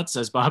own nuts,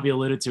 as Bobby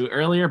alluded to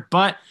earlier,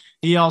 but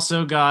he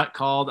also got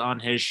called on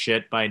his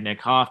shit by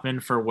Nick Hoffman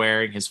for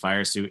wearing his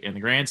fire suit in the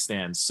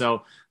grandstands.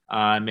 So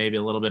maybe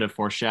a little bit of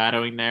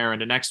foreshadowing there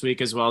into next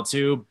week as well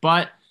too.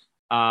 But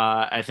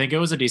I think it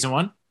was a decent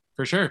one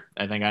for sure.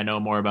 I think I know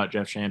more about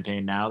Jeff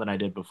Champagne now than I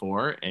did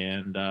before.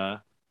 And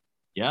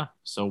yeah,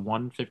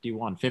 so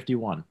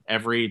 51.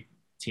 Every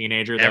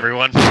teenager.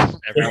 Everyone. Kyle.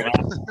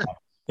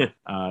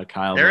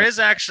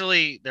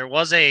 There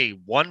was a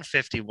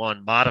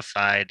 151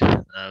 modified.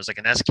 It was like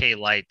an SK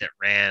Light that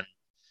ran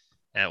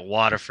at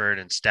Waterford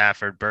and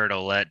Stafford. Bert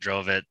Olette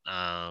drove it.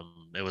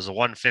 It was a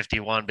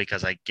 151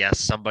 because I guess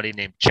somebody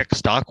named Chick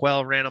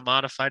Stockwell ran a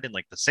modified in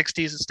like the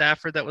 60s at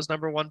Stafford that was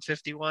number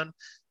 151.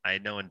 I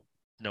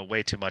know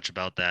way too much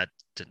about that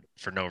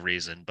for no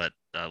reason, but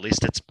at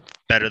least it's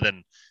better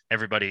than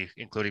everybody,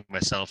 including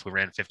myself, who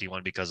ran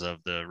 51 because of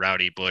the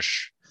Rowdy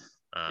Bush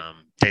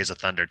Days of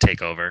Thunder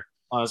takeover.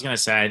 I was going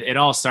to say, it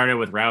all started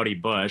with Rowdy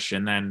Bush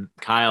and then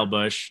Kyle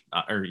Bush,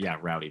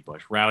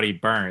 Rowdy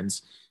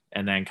Burns.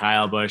 And then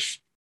Kyle Bush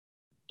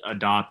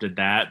adopted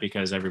that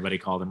because everybody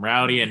called him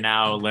Rowdy. And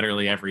now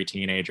literally every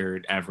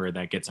teenager ever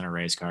that gets in a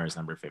race car is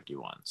number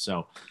 51.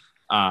 So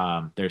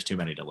there's too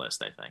many to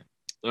list, I think.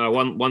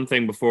 One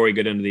thing before we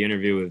get into the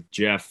interview with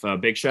Jeff,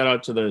 big shout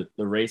out to the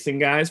racing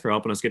guys for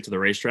helping us get to the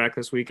racetrack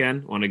this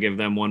weekend. Want to give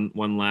them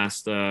one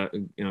last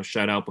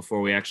shout out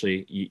before we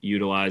actually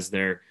utilize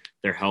their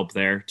help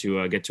there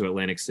to get to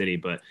Atlantic City.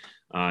 But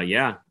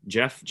yeah,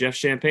 Jeff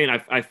Champagne,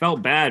 I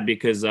felt bad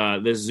because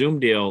this Zoom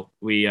deal,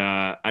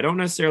 I don't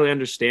necessarily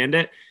understand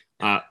it.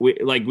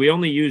 We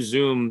only use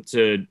Zoom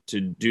to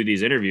do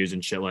these interviews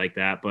and shit like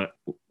that. But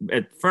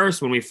at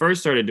first, when we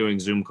first started doing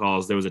Zoom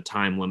calls, there was a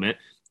time limit,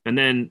 and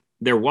then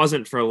there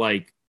wasn't for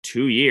like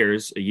 2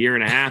 years, a year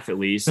and a half at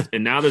least.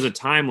 And now there's a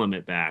time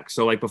limit back.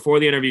 So like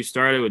before the interview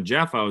started with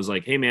Jeff, I was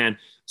like, hey man,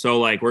 so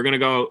like we're going to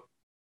go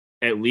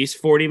at least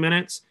 40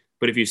 minutes.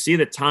 But if you see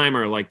the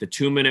timer, like the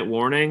 2-minute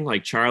warning,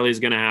 like Charlie's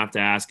going to have to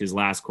ask his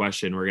last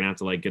question. We're going to have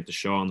to like get the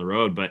show on the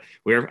road. But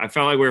I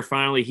felt like we were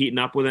finally heating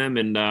up with him,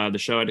 and the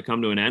show had to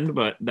come to an end.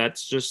 But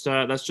that's just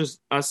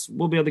us.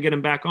 We'll be able to get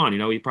him back on.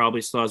 He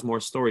probably still has more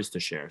stories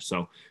to share.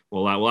 So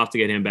we'll have to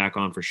get him back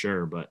on for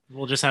sure. But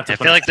we'll just have to. I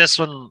feel like this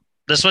one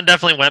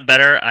definitely went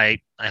better. I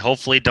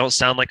hopefully don't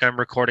sound like I'm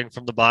recording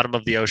from the bottom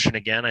of the ocean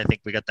again. I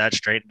think we got that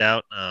straightened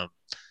out.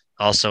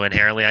 Also,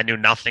 inherently, I knew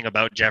nothing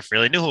about Jeff.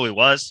 Really knew who he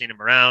was, seen him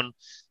around.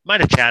 Might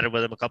have chatted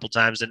with him a couple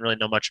times, didn't really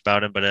know much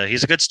about him, but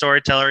he's a good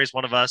storyteller. He's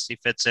one of us. He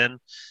fits in,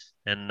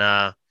 and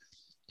I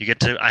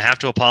have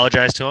to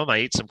apologize to him. I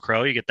eat some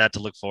crow. You get that to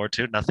look forward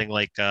to. Nothing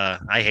like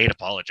I hate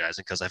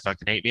apologizing because I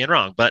fucking hate being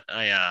wrong, but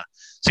so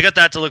you got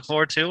that to look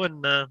forward to,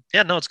 and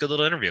it's a good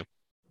little interview.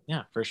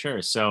 Yeah, for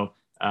sure. So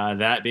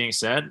that being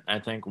said, I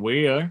think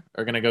we are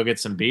going to go get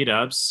some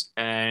B-dubs,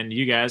 and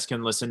you guys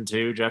can listen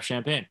to Jeff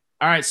Champagne.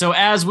 All right, so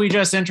as we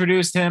just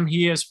introduced him,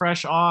 he is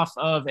fresh off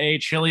of a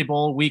Chili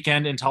Bowl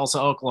weekend in Tulsa,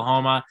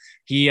 Oklahoma.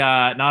 He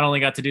not only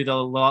got to do the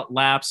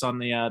laps on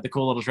the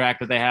cool little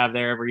track that they have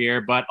there every year,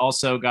 but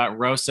also got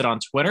roasted on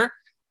Twitter.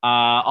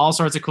 All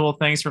sorts of cool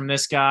things from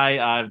this guy.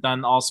 I've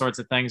done all sorts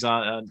of things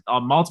on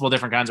multiple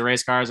different kinds of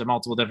race cars and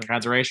multiple different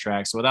kinds of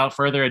racetracks. So without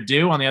further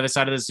ado, on the other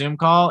side of the Zoom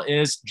call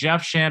is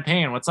Jeff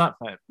Champagne. What's up,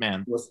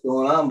 man? What's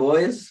going on,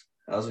 boys?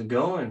 How's it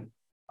going?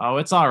 Oh,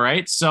 it's all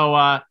right.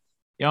 So,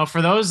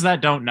 for those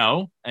that don't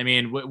know, I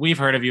mean, we've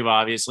heard of you,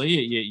 obviously.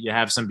 You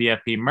have some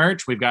BFP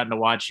merch. We've gotten to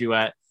watch you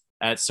at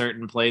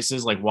certain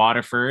places like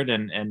Waterford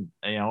and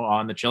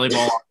on the Chili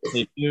Bowl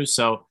too.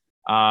 So,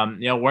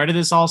 where did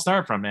this all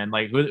start from, man?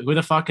 Like, who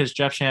the fuck is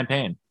Jeff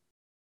Champagne?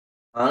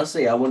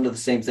 Honestly, I wonder the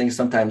same thing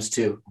sometimes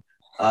too.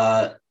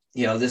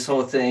 This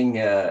whole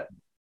thing, I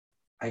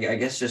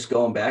guess just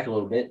going back a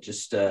little bit,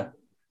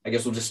 I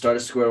guess we'll just start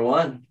at square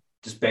one.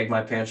 Just begged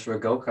my parents for a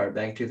go-kart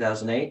back in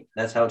 2008.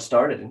 That's how it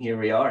started, and here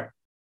we are.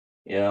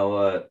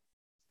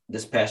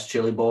 This past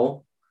Chili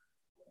Bowl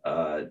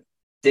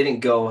didn't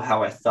go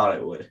how I thought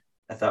it would.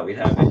 I thought we'd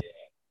have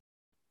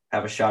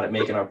a shot at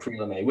making our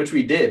preliminary, which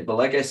we did. But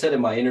like I said in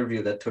my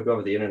interview that took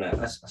over the internet,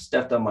 I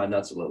stepped on my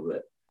nuts a little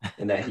bit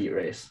in that heat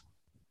race.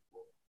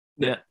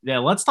 Yeah,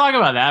 let's talk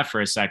about that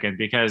for a second,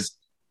 because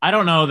I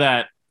don't know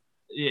that,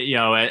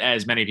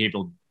 as many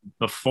people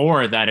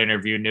before that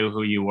interview knew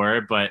who you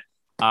were, but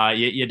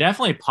you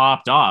definitely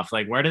popped off.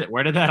 Like, where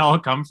did that all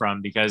come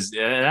from? Because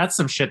that's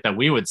some shit that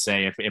we would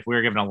say if we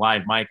were given a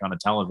live mic on a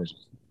television.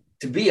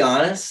 To be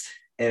honest,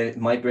 and it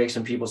might break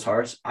some people's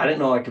hearts, I didn't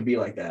know I could be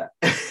like that.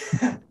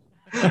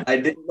 I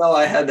didn't know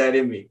I had that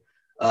in me.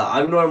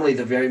 I'm normally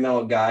the very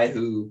mellow guy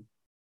who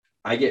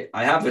I do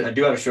have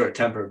a short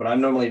temper, but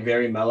I'm normally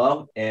very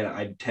mellow, and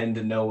I tend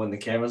to know when the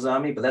camera's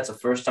on me. But that's the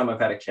first time I've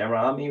had a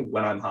camera on me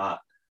when I'm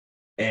hot,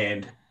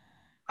 and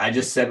I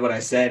just said what I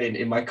said. And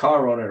in my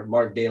car owner,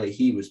 Mark Daly,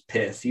 he was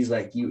pissed. He's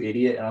like, "You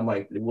idiot!" And I'm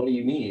like, "What do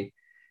you mean?"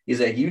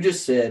 He's like, "You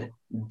just said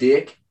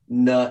dick,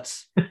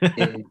 nuts,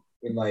 and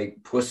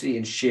like pussy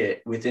and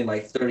shit within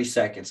like 30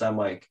 seconds." I'm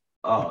like,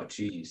 "Oh,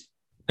 geez."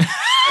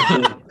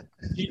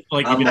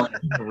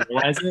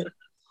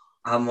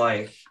 I'm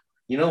like,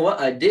 you know what?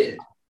 I did.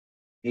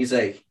 He's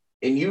like,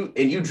 and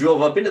you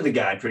drove up into the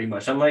guy pretty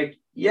much. I'm like,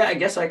 yeah, I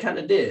guess I kind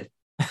of did.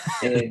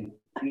 And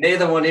they're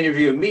the one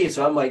interviewing me.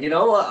 So I'm like, you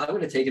know what? I'm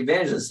going to take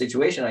advantage of the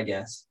situation, I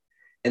guess.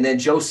 And then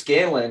Joe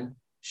Scanlon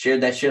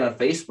shared that shit on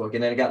Facebook,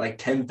 and then it got like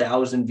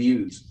 10,000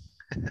 views.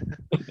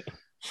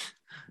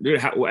 Dude,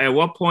 at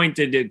what point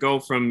did it go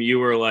from you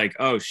were like,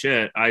 oh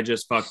shit, I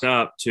just fucked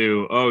up,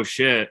 to, oh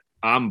shit,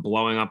 I'm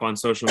blowing up on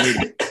social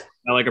media?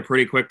 Like a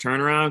pretty quick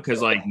turnaround,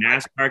 because like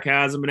NASCAR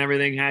Chasm and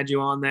everything had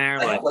you on there.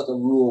 I have like a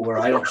rule where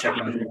I don't check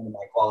my phone on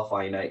my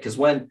qualifying night, because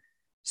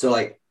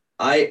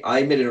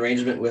I made an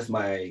arrangement with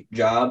my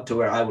job to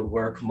where I would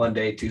work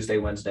Monday, Tuesday,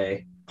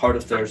 Wednesday, part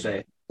of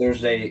Thursday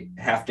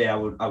half day. I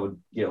would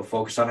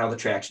focus on how the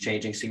track's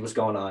changing, see what's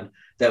going on.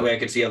 That way I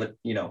could see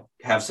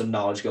have some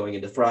knowledge going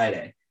into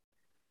Friday.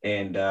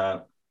 And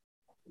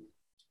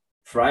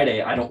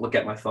Friday I don't look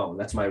at my phone.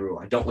 That's my rule.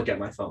 I don't look at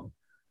my phone.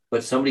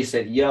 But somebody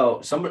said,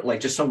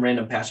 some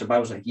random passerby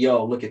was like,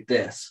 yo, look at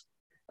this.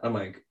 I'm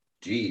like,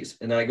 geez.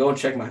 And then I go and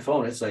check my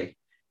phone. It's like,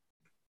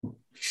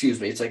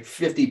 it's like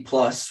 50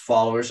 plus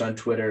followers on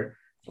Twitter,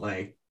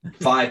 like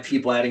 5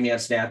 people adding me on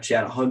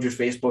Snapchat, 100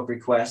 Facebook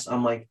requests.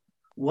 I'm like,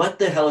 what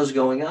the hell is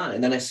going on?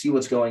 And then I see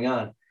what's going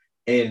on.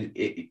 And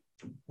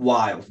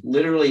wild,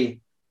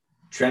 literally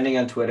trending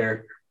on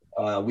Twitter.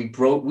 If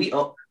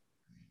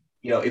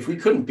we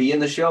couldn't be in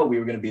the show, we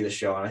were going to be the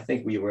show. And I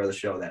think we were the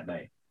show that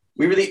night.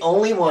 We were the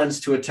only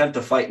ones to attempt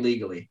to fight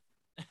legally.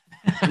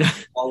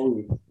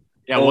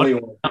 Yeah,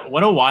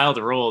 what a wild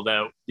rule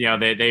that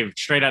they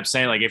straight up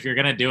say, like, if you're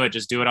gonna do it,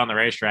 just do it on the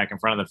racetrack in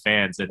front of the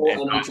fans.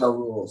 NHL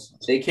rules.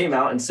 They came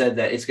out and said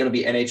that it's going to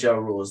be NHL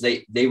rules.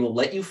 They will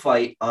let you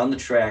fight on the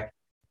track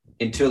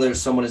until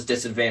there's someone is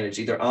disadvantaged,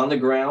 either on the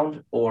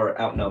ground or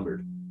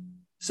outnumbered.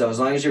 So as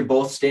long as you're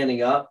both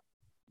standing up,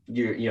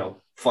 you're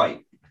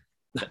fight.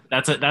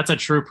 That's a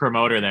true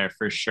promoter there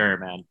for sure,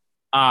 man.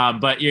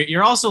 But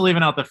you're also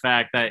leaving out the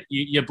fact that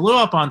you blew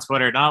up on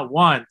Twitter not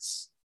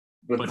once,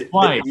 but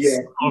twice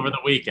over the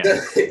weekend.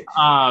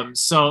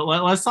 So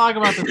let's talk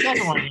about the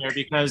second one here,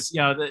 because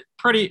the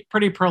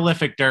pretty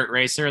prolific dirt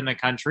racer in the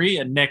country,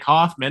 and Nick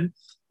Hoffman,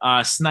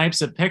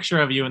 snipes a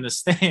picture of you in the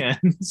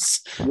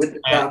stands with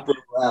the top of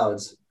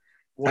crowds.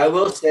 I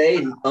will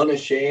say,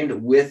 unashamed,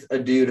 with a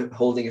dude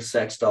holding a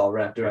sex doll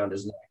wrapped around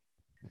his neck.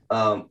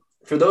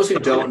 For those who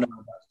don't know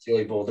about the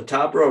Chili Bowl, the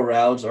Top Row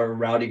Rowds are a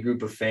rowdy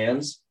group of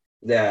fans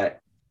that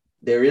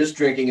there is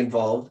drinking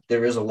involved.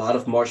 There is a lot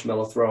of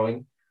marshmallow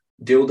throwing,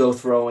 dildo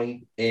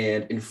throwing,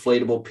 and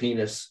inflatable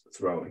penis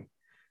throwing.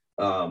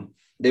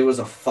 There was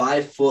a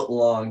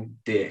 5-foot-long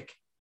dick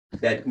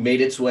that made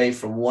its way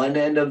from one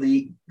end of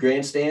the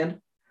grandstand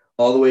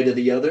all the way to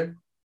the other.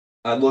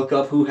 I look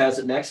up who has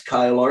it next.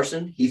 Kyle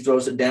Larson. He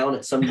throws it down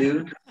at some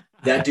dude.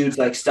 That dude's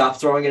like, stop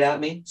throwing it at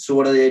me. So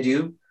what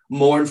do?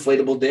 More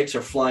inflatable dicks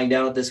are flying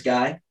down at this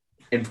guy,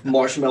 and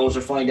marshmallows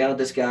are flying down at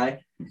this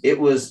guy. It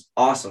was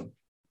awesome.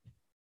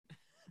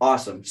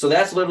 Awesome. So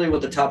that's literally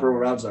what the Top Row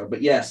Rowds are.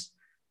 But yes,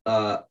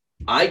 I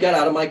got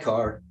out of my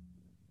car,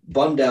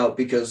 bummed out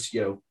because,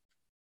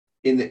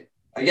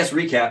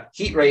 recap,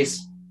 heat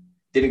race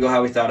didn't go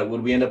how we thought it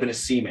would. We end up in a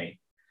C main.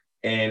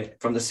 And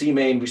from the C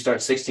main, we start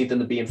 16th in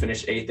the B and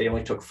finish 8th. They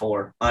only took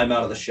 4. I'm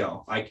out of the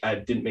show. I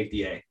didn't make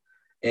the A.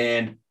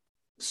 And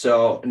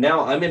so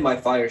now I'm in my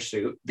fire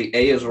suit. The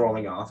A is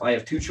rolling off. I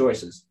have 2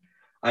 choices.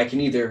 I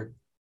can either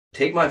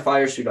take my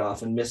fire suit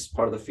off and miss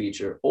part of the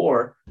feature,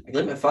 or I can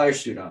leave my fire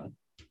suit on,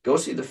 go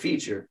see the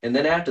feature, and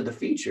then after the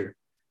feature,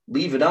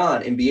 leave it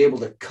on and be able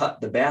to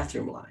cut the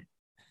bathroom line.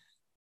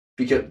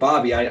 Because,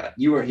 Bobby,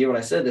 you weren't here when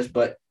I said this,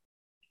 but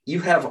you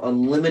have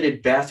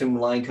unlimited bathroom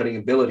line cutting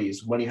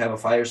abilities when you have a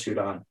fire suit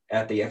on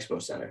at the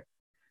Expo Center.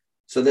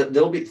 So that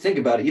think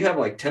about it, you have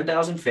like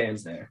 10,000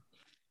 fans there,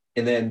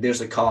 and then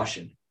there's a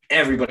caution.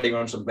 Everybody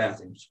runs to the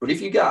bathrooms. But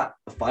if you got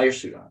a fire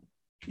suit on,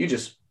 you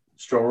just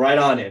stroll right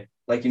on in,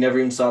 like you never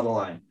even saw the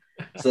line.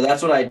 So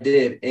that's what I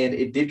did, and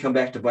it did come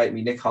back to bite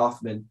me. Nick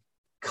Hoffman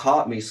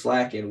caught me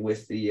slacking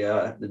with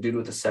the dude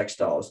with the sex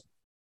dolls,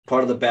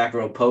 part of the back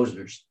row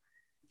posers.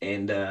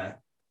 And the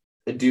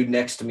dude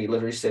next to me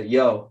literally said,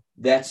 yo,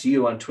 that's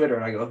you on Twitter.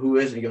 And I go, who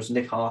is it? He goes,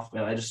 Nick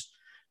Hoffman. I just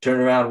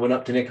turned around, went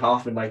up to Nick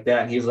Hoffman like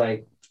that, and he's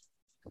like,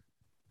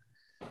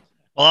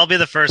 well, I'll be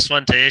the first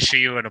one to issue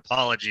you an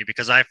apology,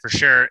 because I'm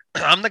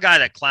the guy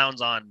that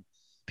clowns on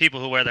people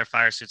who wear their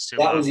fire suits too.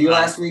 That was you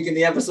last week in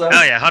the episode?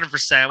 Oh yeah,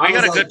 100%. We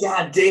got a good.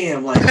 God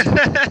damn! Like,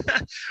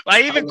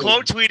 I even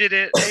quote tweeted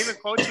it.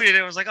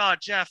 I was like, "Oh,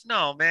 Jeff,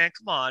 no, man,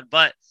 come on."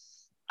 But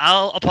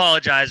I'll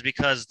apologize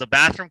because the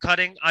bathroom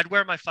cutting, I'd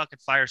wear my fucking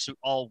fire suit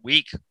all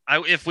week.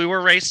 If we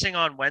were racing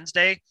on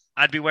Wednesday,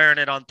 I'd be wearing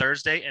it on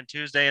Thursday and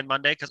Tuesday and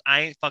Monday because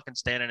I ain't fucking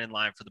standing in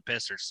line for the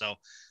pissers. So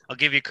I'll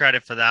give you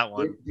credit for that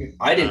one.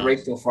 I didn't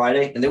race till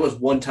Friday, and there was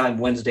one time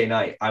Wednesday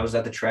night I was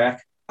at the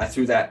track. I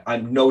threw that.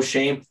 I'm no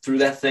shame. Threw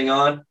that thing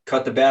on,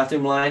 cut the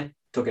bathroom line,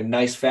 took a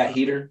nice fat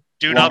heater.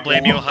 Do not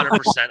blame you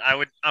 100%.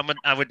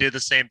 I would do the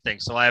same thing.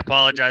 So I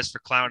apologize for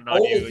clowning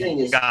on you.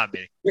 You got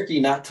me. Tricky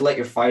not to let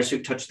your fire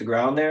suit touch the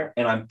ground there,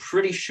 and I'm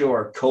pretty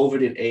sure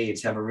COVID and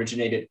AIDS have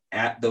originated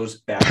at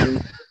those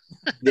bathrooms.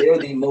 They're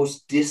the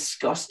most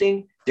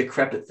disgusting,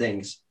 decrepit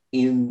things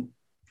in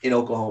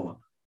Oklahoma,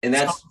 and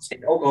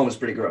Oklahoma is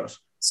pretty gross.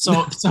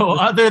 So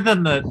other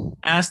than the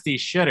nasty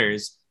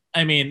shitters,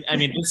 I mean,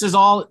 this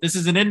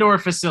is an indoor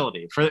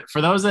facility.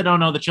 For those that don't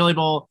know, the Chili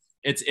Bowl,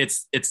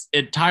 it's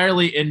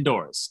entirely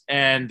indoors,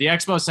 and the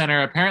Expo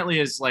Center apparently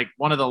is like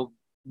one of the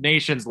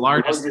nation's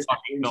largest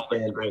fucking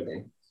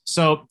buildings.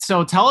 So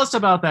tell us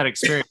about that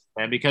experience,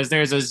 man, because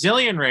there's a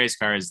zillion race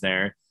cars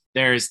there.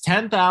 There's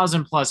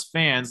 10,000 plus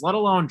fans, let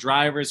alone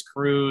drivers,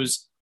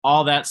 crews,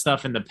 all that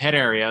stuff in the pit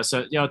area.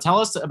 So, tell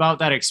us about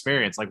that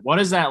experience. Like, what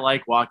is that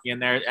like walking in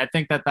there? I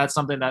think that's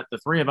something that the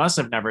three of us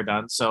have never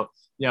done. So,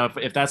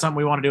 if that's something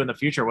we want to do in the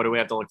future, what do we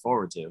have to look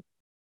forward to?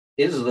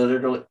 It is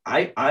literally,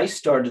 I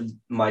started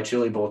my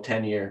Chili Bowl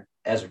tenure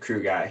as a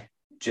crew guy,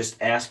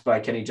 just asked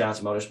by Kenny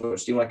Johnson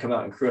Motorsports, do you want to come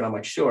out and crew? And I'm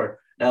like, sure.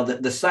 Now,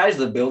 the size of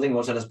the building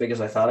wasn't as big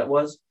as I thought it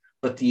was,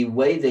 but the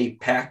way they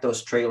packed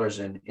those trailers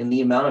in and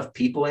the amount of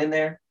people in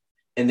there,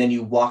 and then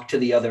you walk to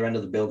the other end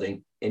of the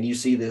building and you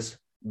see this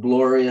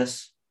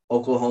glorious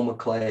Oklahoma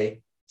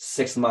clay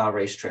 6-mile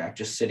racetrack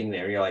just sitting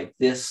there. You're like,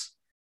 this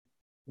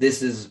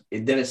is,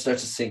 then it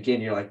starts to sink in.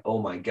 You're like, oh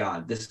my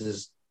God, this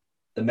is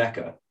the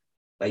Mecca.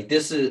 Like,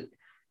 this is,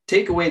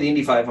 take away the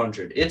Indy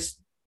 500.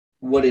 It's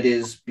what it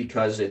is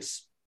because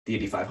it's the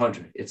Indy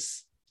 500.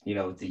 It's,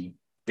 the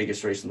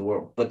biggest race in the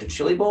world. But the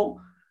Chili Bowl,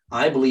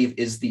 I believe,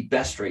 is the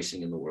best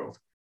racing in the world.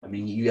 I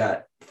mean, you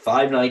got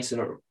 6 nights in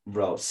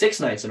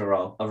a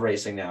row of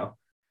racing now,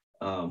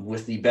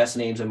 with the best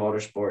names in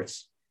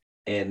motorsports,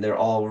 and they're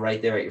all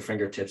right there at your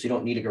fingertips. You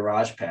don't need a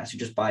garage pass. You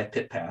just buy a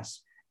pit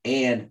pass,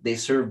 and they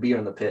serve beer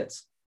in the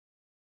pits.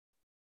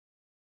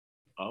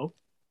 Oh,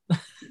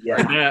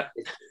 yeah.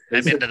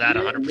 I'm into that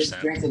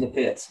 100%. Drinks in the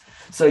pits.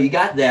 So you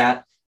got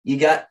that. You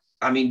got,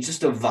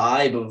 just a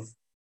vibe of,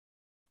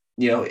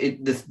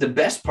 the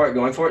best part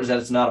going for it is that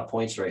it's not a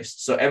points race.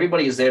 So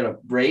everybody is there to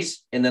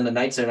race, and then the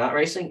nights they're not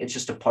racing, it's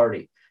just a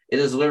party. It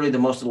is literally the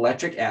most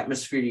electric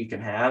atmosphere you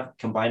can have,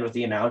 combined with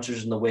the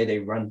announcers and the way they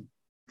run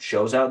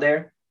shows out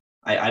there.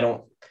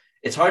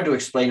 It's hard to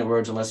explain in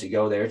words unless you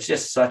go there. It's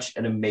just such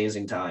an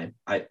amazing time.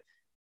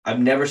 I've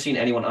never seen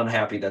anyone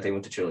unhappy that they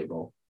went to Chili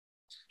Bowl.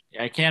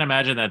 Yeah, I can't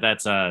imagine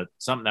that's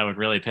something that would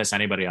really piss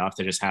anybody off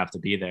to just have to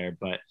be there.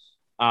 But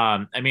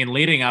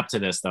leading up to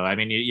this, though,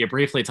 you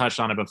briefly touched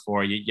on it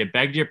before. You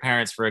begged your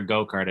parents for a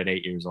go-kart at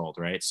 8 years old,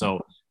 right?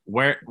 So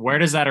where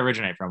does that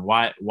originate from?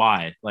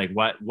 Why? Like,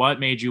 what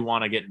made you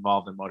want to get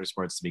involved in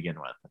motorsports to begin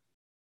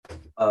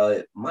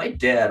with? My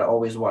dad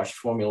always watched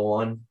Formula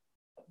One,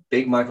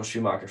 big Michael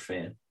Schumacher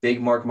fan, big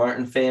Mark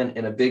Martin fan,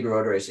 and a big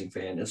road racing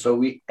fan. And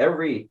so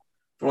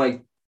from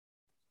like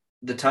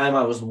the time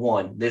I was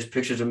 1, there's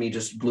pictures of me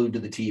just glued to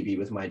the TV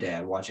with my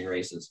dad watching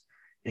races.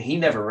 And he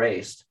never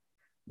raced,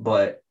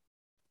 but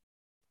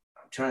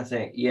trying to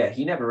think. Yeah,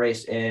 he never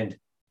raced and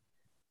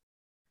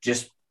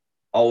just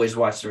always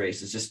watched the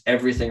races, just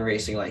everything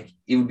racing. Like,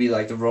 it would be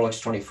like the Rolex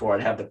 24.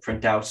 I'd have the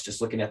printouts, just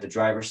looking at the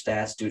driver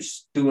stats,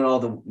 doing all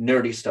the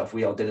nerdy stuff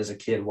we all did as a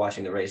kid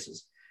watching the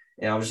races.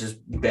 And I was just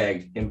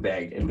begged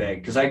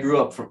because I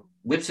grew up from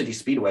Whip City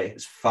Speedway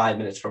is 5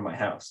 minutes from my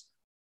house,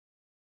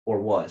 or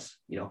was,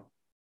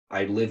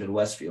 I live in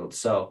Westfield.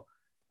 So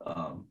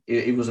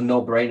it was a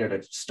no-brainer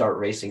to start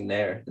racing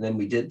there. And then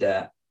we did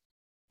that.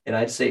 And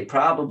I'd say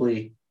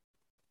probably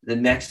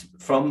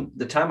from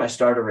the time I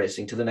started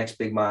racing to the next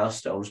big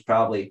milestone was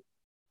probably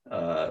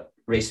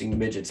racing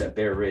midgets at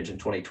Bear Ridge in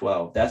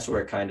 2012. That's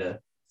where kind of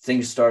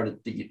things started.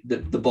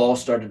 The ball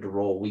started to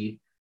roll. We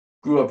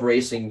grew up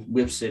racing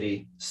Whip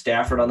City,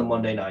 Stafford on the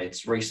Monday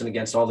nights, racing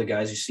against all the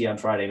guys you see on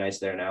Friday nights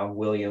there now,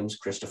 Williams,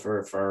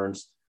 Christopher,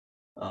 Ferns,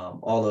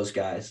 all those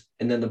guys.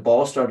 And then the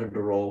ball started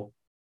to roll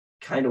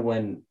kind of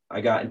when I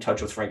got in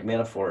touch with Frank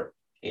Manafort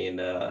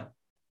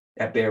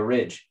at Bear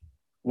Ridge.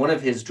 One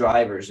of his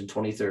drivers in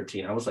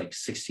 2013, I was like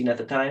 16 at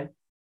the time,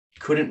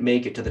 couldn't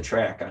make it to the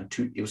track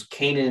it was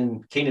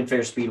Canaan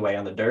Fair Speedway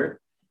on the dirt.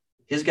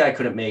 His guy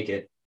couldn't make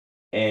it.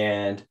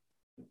 And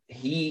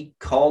he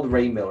called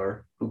Ray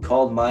Miller, who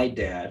called my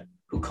dad,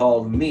 who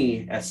called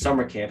me at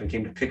summer camp and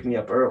came to pick me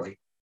up early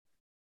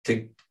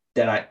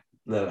that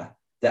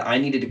I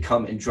needed to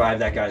come and drive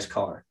that guy's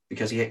car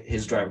because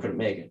his driver couldn't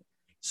make it.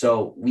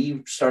 So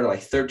we started like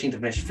 13th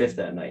and finished 5th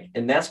that night.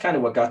 And that's kind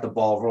of what got the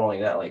ball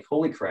rolling, that like,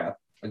 holy crap,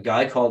 a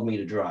guy called me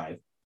to drive.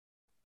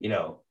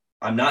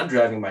 I'm not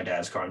driving my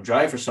dad's car. I'm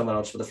driving for someone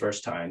else for the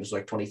first time. It was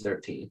like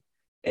 2013.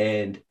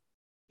 And,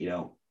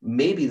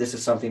 maybe this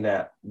is something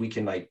that we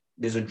can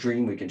there's a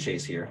dream we can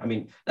chase here. I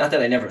mean, not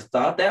that I never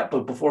thought that,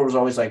 but before it was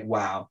always like,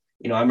 wow,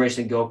 I'm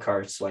racing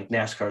go-karts, like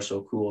NASCAR's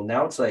so cool.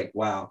 Now it's like,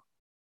 wow,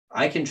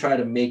 I can try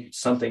to make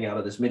something out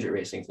of this midget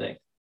racing thing.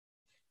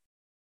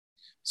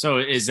 So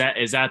is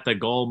that the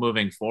goal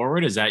moving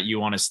forward? Is that you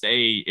want to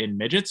stay in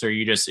midgets, or are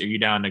you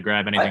down to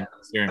grab anything?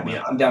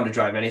 I'm down to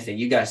drive anything.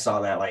 You guys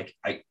saw that. Like,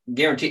 I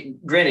guarantee,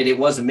 granted, it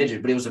was a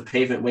midget, but it was a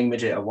pavement wing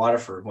midget at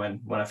Waterford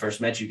when I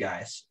first met you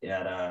guys in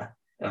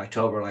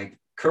October. Like,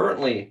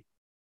 currently,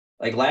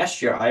 like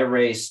last year, I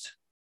raced.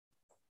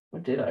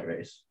 What did I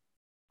race?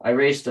 I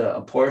raced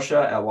a Porsche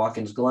at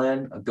Watkins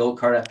Glen, a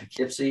go-kart at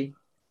Poughkeepsie,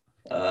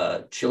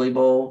 Chili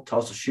Bowl,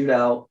 Tulsa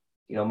Shootout,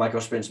 micro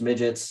sprints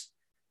midgets.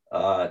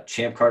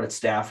 Champ card at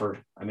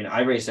Stafford. I mean,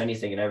 I race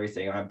anything and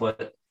everything.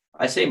 But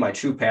I say my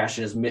true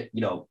passion is,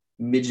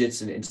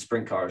 midgets and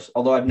sprint cars.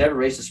 Although I've never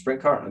raced a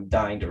sprint car, I'm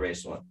dying to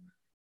race one.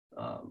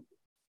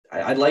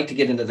 I'd like to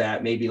get into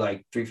that, maybe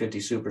like 350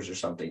 Supers or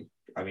something.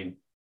 I mean,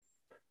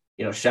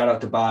 shout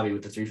out to Bobby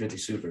with the 350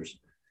 Supers.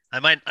 I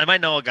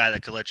might know a guy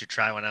that could let you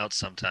try one out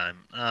sometime.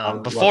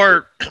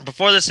 Before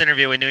this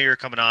interview, we knew you were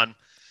coming on.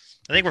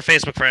 I think we're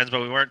Facebook friends, but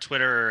we weren't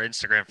Twitter or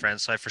Instagram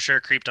friends. So I for sure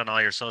creeped on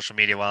all your social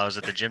media while I was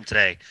at the gym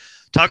today.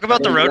 Talk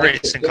about the road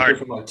racing car.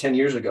 From like 10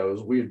 years ago. It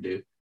was weird,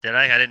 dude. Did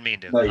I? I didn't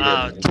mean to.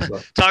 No,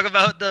 talk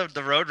about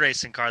the road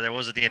racing car. There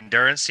was it the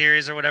Endurance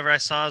Series or whatever I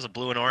saw. It was a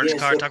blue and orange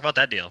car. Talk about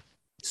that deal.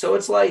 So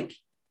it's like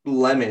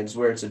Lemons,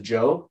 where it's a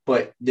joke,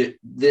 but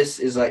this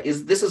is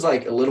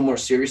like a little more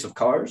serious of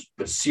cars,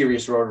 but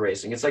serious road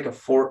racing. It's like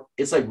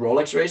it's like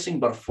Rolex racing,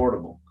 but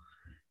affordable,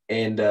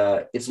 and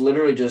it's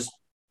literally just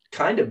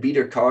kind of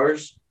beater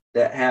cars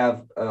that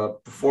have a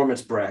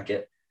performance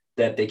bracket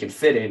that they can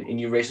fit in,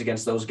 and you race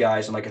against those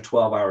guys in like a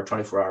 12-hour,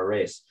 24-hour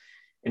race.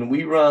 And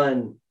we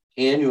run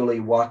annually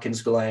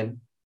Watkins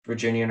Glen,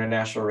 Virginia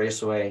International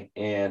Raceway,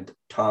 and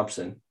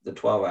Thompson, the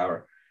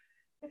 12-hour.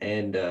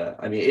 And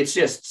I mean, it's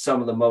just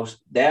some of the most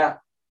that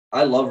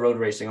I love road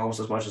racing almost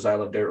as much as I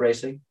love dirt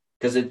racing,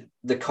 because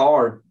the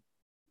car,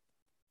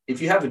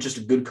 if you have just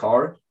a good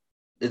car,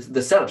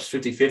 the setup's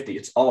 50-50.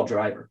 It's all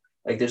driver.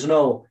 Like, there's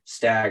no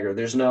stagger.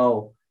 There's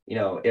no,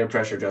 air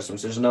pressure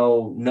adjustments. There's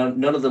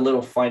none of the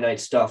little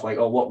finite stuff like,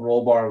 oh, what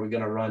roll bar are we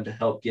going to run to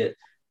help get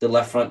the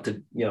left front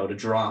to, to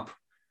drop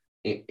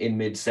in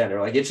mid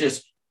center. Like, it's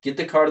just get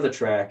the car to the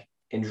track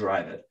and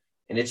drive it.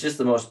 And it's just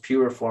the most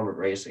pure form of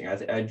racing.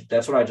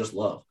 That's what I just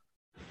love.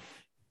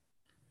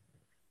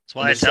 That's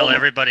why I tell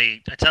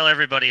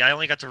everybody, I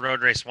only got to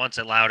road race once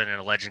at Loudon in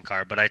a Legend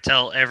car, but I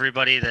tell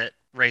everybody that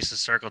races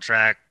circle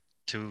track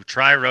to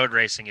try road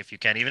racing if you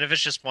can, even if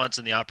it's just once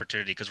in the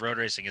opportunity, because road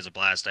racing is a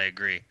blast. I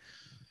agree.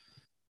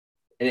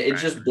 And it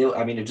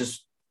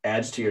just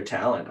adds to your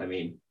talent. I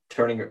mean,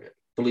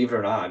 believe it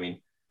or not, I mean,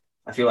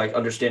 I feel like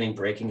understanding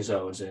braking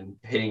zones and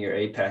hitting your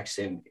apex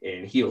and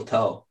heel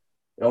toe,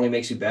 it only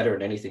makes you better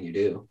at anything you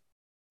do.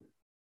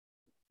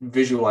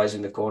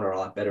 Visualizing the corner a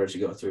lot better as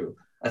you go through.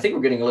 I think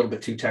we're getting a little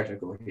bit too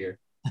technical here.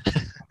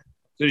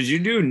 So did you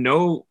do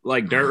no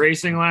dirt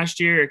racing last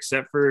year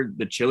except for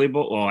the Chili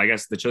Bowl? Well, I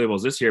guess the Chili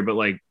Bowl's this year, but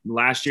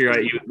last year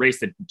you raced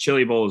the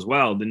Chili Bowl as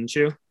well, didn't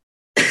you?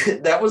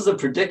 That was the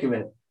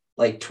predicament.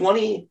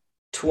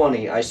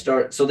 2020, I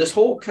start. So this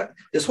whole kind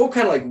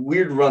of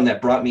weird run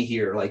that brought me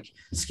here,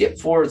 skip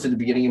forward to the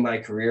beginning of my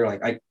career.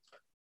 I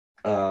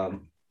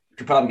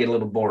could probably get a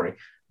little boring,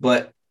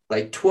 but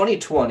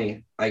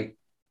 2020,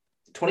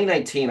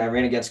 2019, I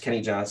ran against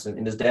Kenny Johnson,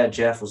 and his dad,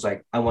 Jeff, was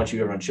like, I want you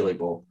to run Chili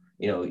Bowl.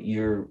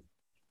 You're,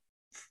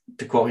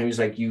 to quote him, he's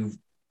like, you've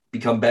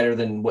become better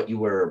than what you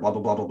were, blah,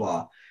 blah, blah, blah,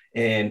 blah.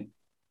 And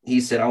he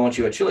said, I want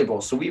you at Chili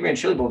Bowl. So we ran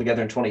Chili Bowl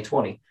together in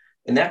 2020,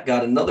 and that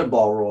got another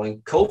ball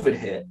rolling. COVID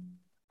hit.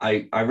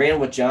 I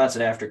ran with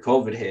Johnson after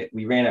COVID hit.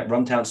 We ran at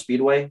Rumtown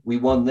Speedway. We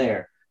won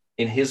there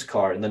in his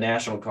car, in the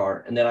national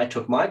car. And then I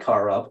took my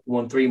car up,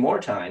 won 3 more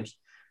times.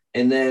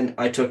 And then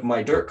I took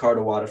my dirt car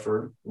to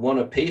Waterford, won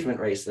a pavement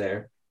race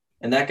there.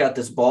 And that got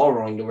this ball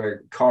rolling to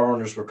where car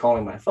owners were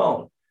calling my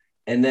phone.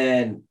 And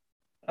then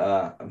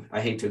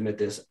I hate to admit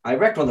this, I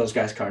wrecked one of those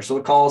guys' cars. So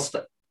the calls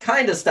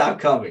kind of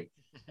stopped coming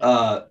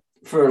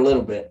for a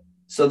little bit.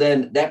 So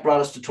then that brought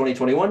us to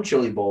 2021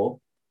 Chili Bowl,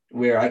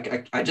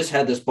 where I just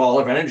had this ball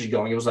of energy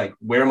going. It was like,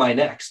 where am I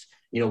next?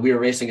 We were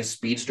racing a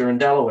Speedster in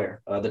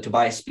Delaware, the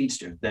Tobias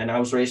Speedster. Then I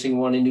was racing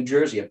one in New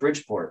Jersey at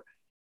Bridgeport.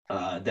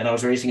 Then I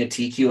was racing a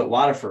TQ at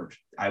Waterford.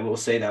 I will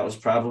say that was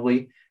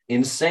probably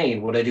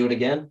insane. Would I do it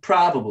again?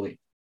 Probably.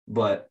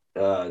 But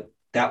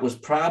that was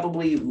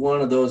probably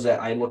one of those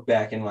that I look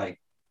back and I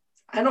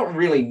don't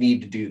really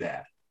need to do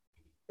that.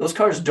 Those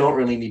cars don't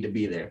really need to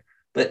be there.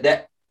 But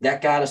that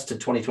got us to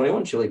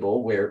 2021 Chili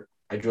Bowl, where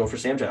I drove for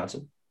Sam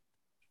Johnson.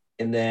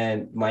 And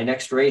then my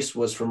next race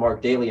was for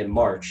Mark Daly in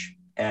March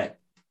at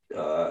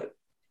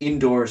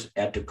indoors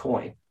at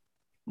DuQuoin.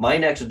 My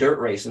next dirt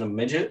race in a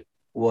midget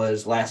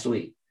was last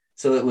week.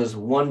 So it was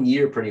 1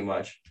 year pretty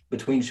much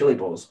between Chili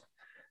Bowls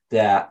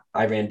that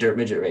I ran dirt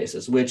midget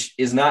races, which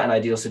is not an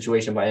ideal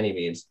situation by any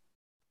means.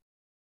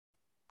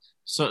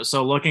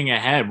 So looking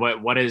ahead,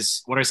 what are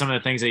some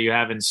of the things that you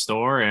have in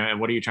store,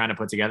 and what are you trying to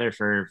put together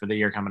for the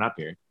year coming up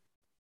here?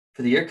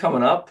 For the year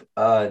coming up,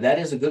 that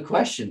is a good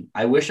question.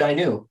 I wish I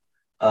knew.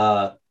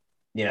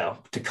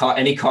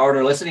 Any car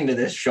owner listening to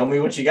this, show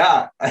me what you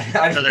got.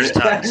 There's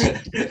tons.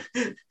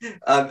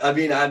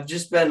 I've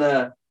just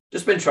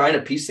been trying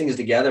to piece things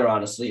together,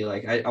 honestly.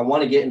 Like I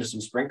want to get into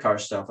some sprint car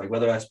stuff, like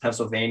whether that's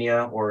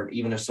Pennsylvania or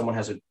even if someone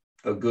has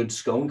a good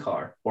Scone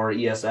car or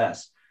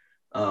ESS.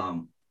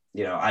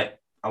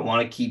 I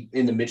want to keep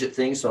in the midget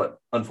thing. So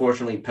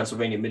unfortunately,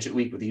 Pennsylvania Midget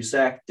Week with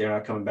USAC, they're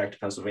not coming back to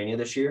Pennsylvania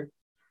this year.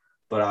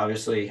 But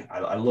obviously,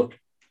 I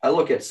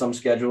look at some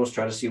schedules,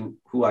 try to see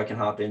who I can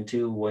hop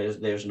into where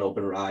there's an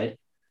open ride.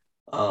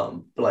 But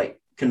like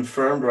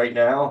confirmed right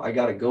now, I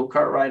got a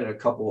go-kart ride at a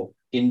couple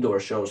indoor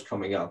shows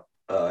coming up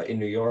in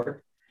New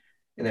York.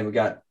 And then we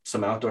got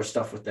some outdoor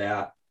stuff with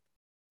that.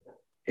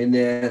 And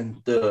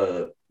then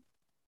the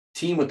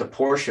team with the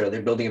Porsche,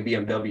 they're building a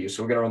BMW.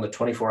 So we're going to run the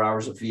 24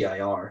 hours of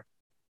VIR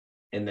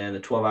and then the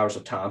 12 hours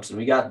of Thompson.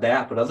 We got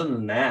that. But other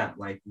than that,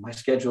 like my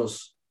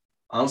schedule's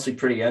honestly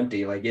pretty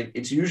empty. Like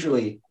it's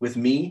usually with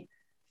me,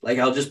 like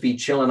I'll just be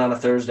chilling on a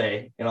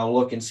Thursday and I'll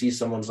look and see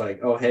someone's like,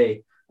 oh,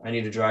 hey, I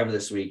need a driver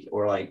this week.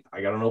 Or like,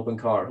 I got an open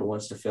car. Who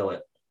wants to fill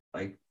it?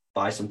 Like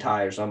buy some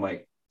tires. I'm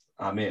like,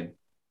 I'm in.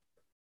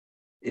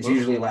 It's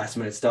usually last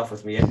minute stuff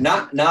with me.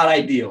 Not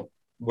ideal,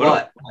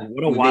 but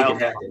what a wild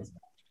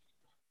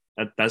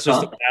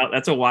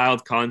that's a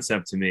wild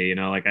concept to me.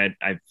 Like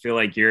I feel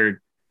like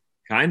you're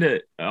kind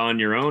of on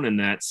your own in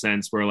that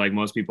sense where like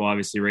most people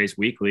obviously race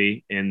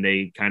weekly and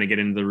they kind of get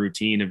into the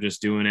routine of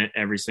just doing it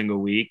every single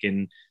week.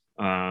 And,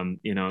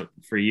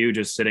 for you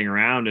just sitting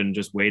around and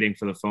just waiting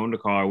for the phone to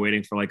call or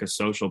waiting for like a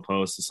social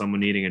post of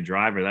someone needing a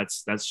driver.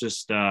 That's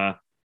just,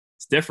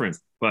 it's different,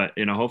 but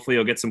hopefully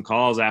you'll get some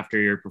calls after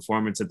your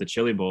performance at the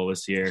Chili Bowl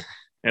this year,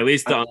 at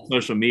least on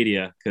social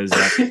media. Cause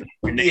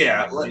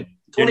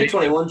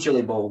 2021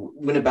 Chili Bowl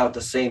went about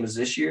the same as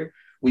this year.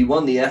 We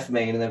won the F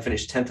main and then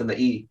finished 10th in the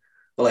E.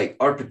 But like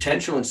our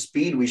potential and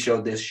speed we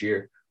showed this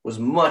year was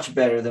much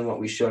better than what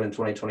we showed in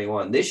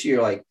 2021. This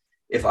year, like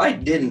if I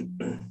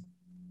didn't,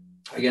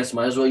 I guess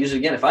might as well use it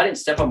again. If I didn't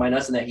step on my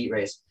nuts in that heat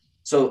race.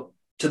 So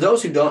to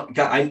those who don't,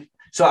 I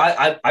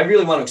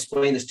really want to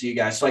explain this to you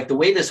guys. So like the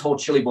way this whole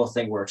Chili Bowl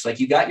thing works, like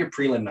you got your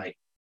prelim night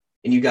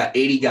and you got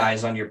 80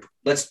 guys on your,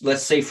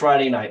 let's say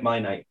Friday night, my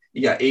night,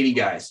 you got 80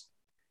 guys.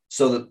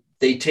 So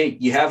that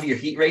you have your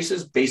heat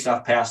races based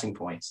off passing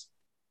points.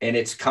 And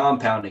it's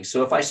compounding.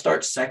 So if I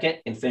start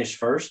second and finish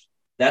first,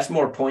 that's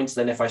more points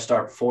than if I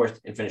start fourth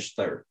and finish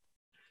third.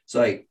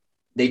 So like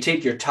they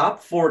take your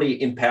top 40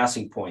 in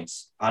passing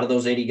points out of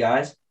those 80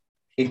 guys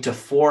into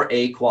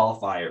 4A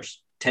qualifiers,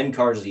 10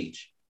 cars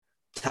each.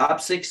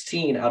 Top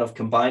 16 out of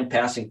combined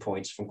passing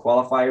points from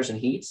qualifiers and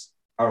heats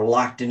are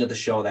locked into the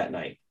show that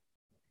night.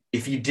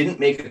 If you didn't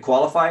make a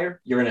qualifier,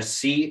 you're in a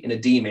C and a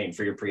D main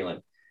for your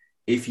prelim.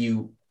 If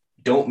you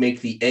don't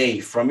make the A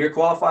from your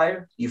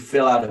qualifier, you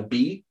fill out a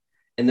B.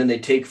 And then they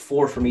take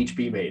 4 from each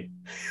B main.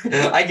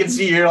 I can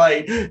see you're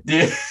like,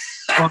 dude.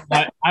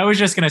 I was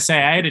just going to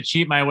say, I had to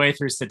cheat my way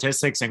through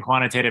statistics and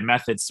quantitative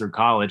methods through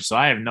college. So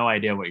I have no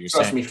idea what you're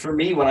saying. Trust me, for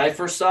me, when I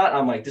first saw it,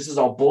 I'm like, this is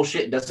all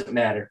bullshit. It doesn't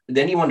matter.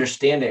 Then you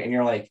understand it and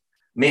you're like,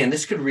 man,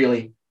 this could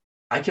really,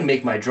 I can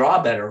make my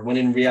draw better, when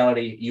in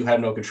reality, you have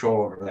no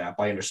control over that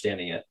by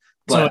understanding it.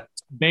 But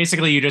so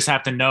basically you just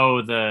have to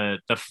know the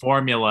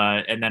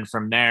formula. And then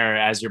from there,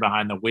 as you're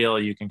behind the wheel,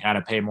 you can kind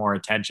of pay more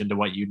attention to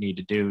what you need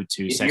to do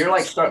to if you're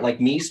like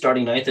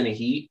starting ninth in a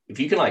heat, if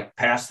you can like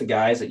pass the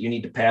guys that you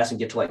need to pass and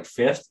get to like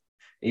fifth,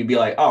 and you'd be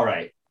like, all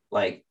right,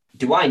 like,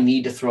 do I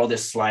need to throw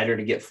this slider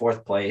to get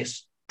fourth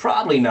place?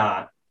 Probably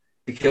not,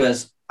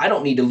 because I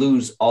don't need to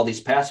lose all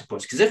these passing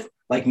points. Because if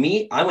like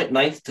me, I went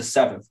 9th to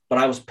 7th, but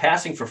I was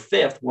passing for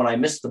 5th when I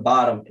missed the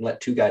bottom and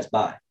let 2 guys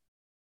by.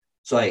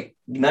 So like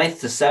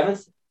 9th to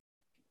 7th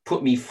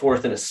put me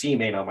 4th in a C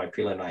main on my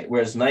prelim night,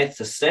 whereas 9th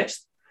to 6th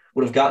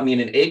would have gotten me in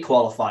an A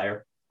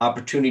qualifier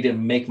opportunity to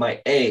make my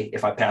A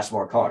if I pass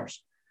more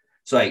cars.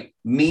 So like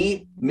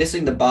me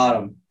missing the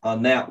bottom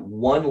on that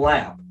one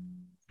lap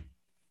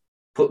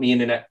put me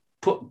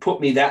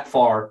that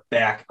far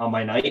back on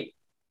my night.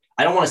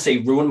 I don't want to say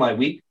ruin my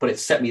week, but it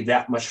set me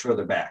that much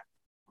further back.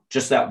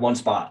 Just that one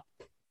spot.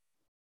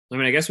 I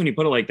mean, I guess when you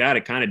put it like that,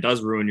 it kind of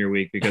does ruin your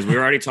week, because we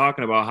were already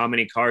talking about how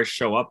many cars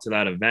show up to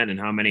that event and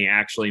how many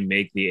actually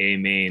make the A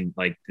main,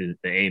 like the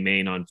A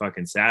main on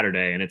fucking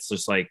Saturday. And it's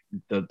just like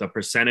the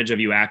percentage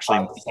of you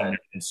actually,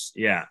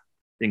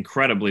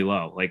 incredibly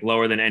low, like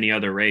lower than any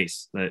other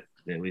race that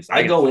at least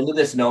I go into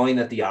this knowing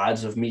that the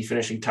odds of me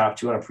finishing top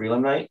 2 on a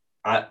prelim night,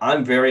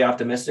 I'm very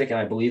optimistic and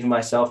I believe in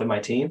myself and my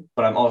team,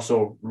 but I'm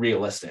also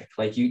realistic.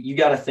 Like you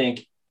got to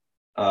think,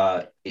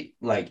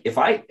 like if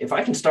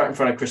I can start in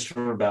front of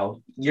Christopher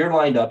Bell, you're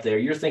lined up there,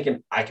 you're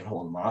thinking I can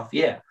hold him off.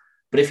 Yeah.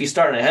 But if he's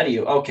starting ahead of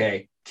you,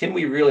 okay, can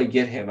we really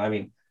get him? I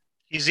mean,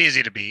 he's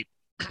easy to beat.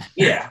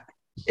 Yeah.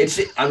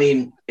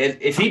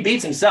 If he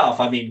beats himself,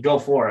 I mean, go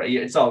for it.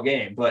 It's all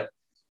game, but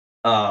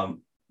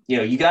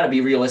you got to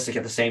be realistic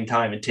at the same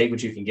time and take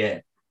what you can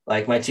get.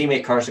 Like my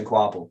teammate, Carson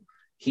Quapple,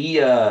 He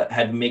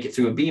had to make it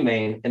through a B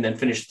main and then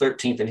finished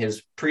 13th in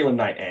his prelim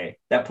night A.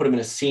 That put him in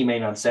a C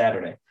main on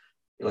Saturday.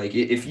 Like,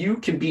 if you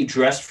can be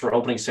dressed for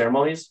opening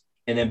ceremonies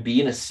and then be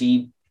in a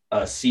C,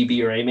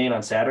 B, or A main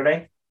on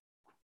Saturday,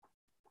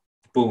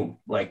 boom,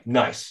 like,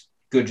 nice,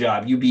 good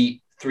job. You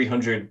beat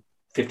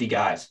 350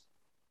 guys.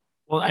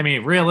 Well, I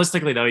mean,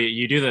 realistically, though,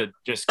 you do the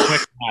just quick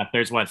math.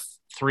 There's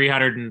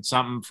 300 and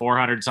something,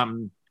 400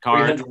 something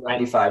cars.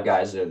 395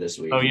 guys there this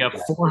week. Oh, you have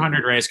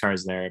 400 race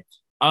cars there,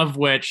 of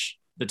which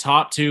the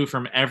top 2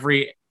 from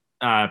every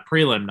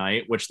prelim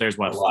night, which there's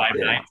 5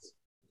 nights?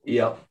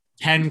 Yep.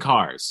 10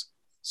 cars.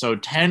 So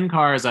 10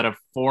 cars out of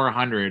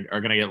 400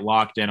 are going to get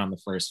locked in on the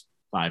first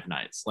 5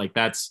 nights. Like,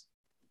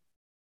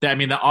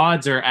 the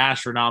odds are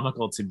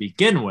astronomical to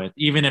begin with,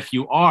 even if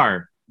you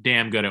are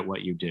damn good at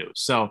what you do.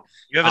 So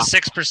you have a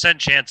 6%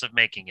 chance of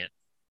making it.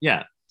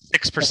 Yeah.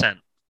 6%.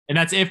 And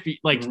that's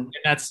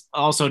that's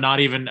also not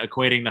even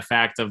equating the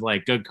fact of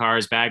like good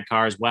cars, bad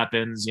cars,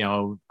 weapons,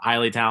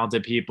 highly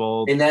talented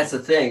people. And that's the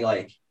thing.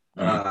 Like,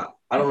 I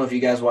don't know if you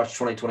guys watched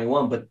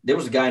 2021, but there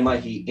was a guy in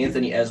Mikey,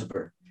 Anthony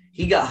Esber.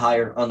 He got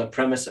hired on the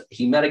premise.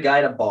 He met a guy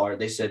at a bar.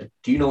 They said,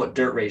 "Do you know what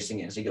dirt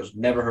racing is?" He goes,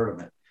 "Never heard of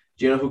it."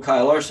 "Do you know who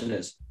Kyle Larson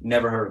is?"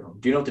 "Never heard of him."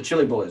 "Do you know what the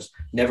Chili Bowl is?"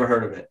 "Never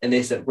heard of it." And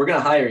they said, "We're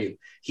going to hire you."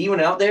 He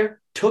went out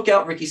there, took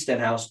out Ricky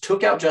Stenhouse,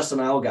 took out Justin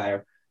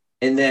Allgaier,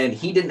 and then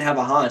he didn't have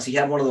a Hans. He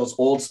had one of those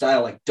old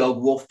style, like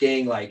Doug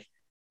Wolfgang, like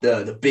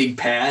the big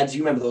pads.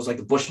 You remember those, like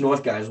the Bush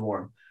North guys wore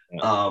them.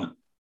 Yeah.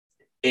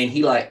 And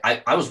he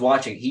I was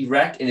watching. He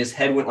wrecked and his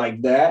head went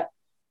like that,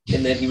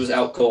 and then he was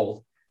out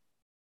cold.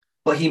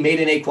 But he made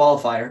an A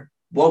qualifier,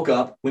 woke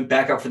up, went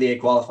back out for the A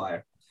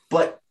qualifier.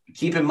 But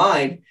keep in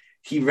mind,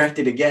 he wrecked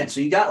it again. So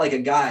you got like a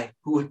guy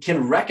who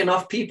can wreck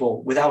enough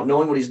people without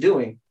knowing what he's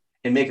doing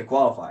and make a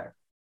qualifier.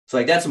 So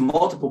like that's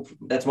multiple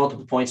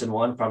points in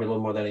one, probably a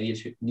little more than I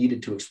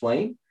needed to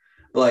explain.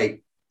 But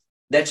like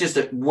that's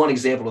just one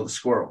example of the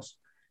squirrels.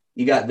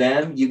 You got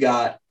them.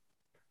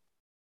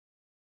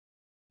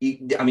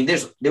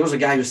 There was a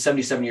guy who's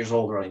 77 years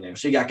old running there.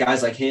 So you got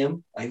guys like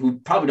him, who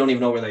probably don't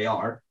even know where they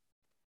are.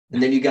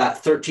 And then you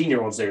got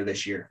 13-year-olds there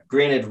this year.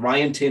 Granted,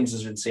 Ryan Timms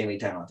is insanely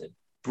talented.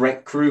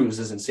 Brent Cruz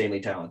is insanely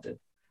talented.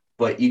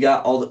 But you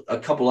got a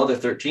couple other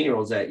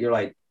 13-year-olds that you're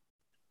like,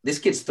 this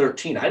kid's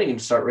 13. I didn't even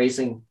start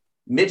racing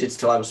midgets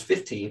till I was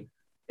 15.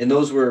 And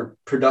those were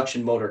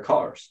production motor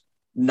cars,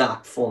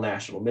 not full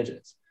national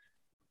midgets.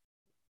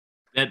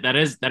 That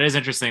is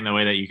interesting the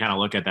way that you kind of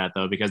look at that,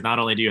 though, because not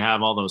only do you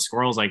have all those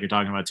squirrels like you're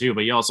talking about too,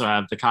 but you also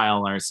have the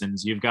Kyle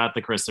Larsons. You've got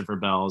the Christopher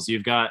Bells.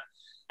 You've got,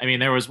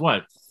 there was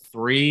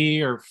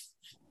three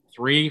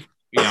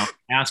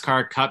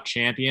NASCAR Cup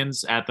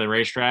champions at the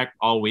racetrack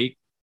all week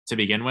to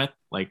begin with.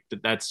 Like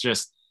that's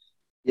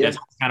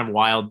kind of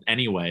wild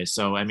anyway.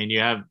 So you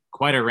have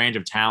quite a range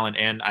of talent,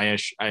 and I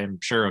am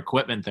sure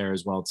equipment there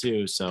as well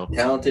too. So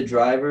talented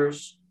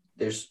drivers.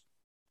 There's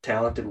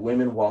talented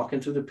women walking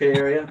through the pit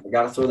area. I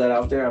got to throw that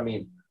out there.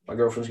 My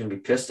girlfriend's gonna be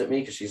pissed at me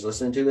because she's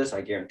listening to this.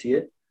 I guarantee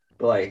it.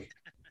 But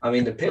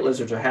the pit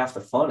lizards are half the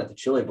fun at the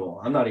Chili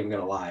Bowl. I'm not even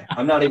gonna lie.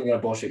 I'm not even gonna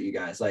bullshit you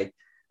guys. Like.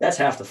 That's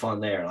half the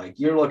fun there. Like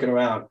you're looking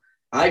around.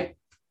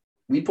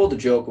 We pulled a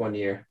joke one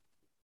year,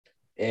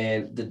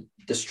 and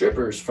the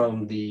strippers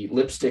from the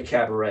Lipstick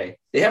Cabaret,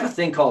 they have a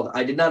thing called,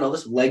 I did not know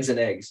this, legs and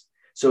eggs.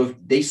 So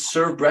they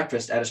serve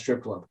breakfast at a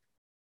strip club.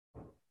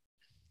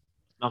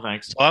 No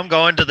thanks. Well, I'm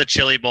going to the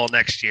Chili Bowl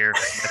next year. My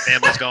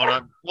family's going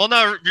on. Well,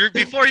 no,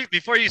 before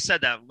you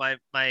said that, my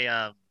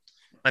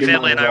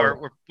family and I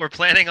we're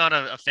planning on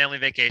a family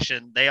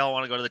vacation. They all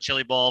want to go to the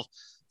Chili Bowl.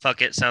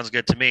 Fuck it, sounds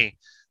good to me.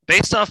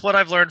 Based off what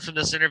I've learned from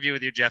this interview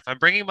with you, Jeff, I'm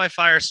bringing my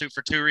fire suit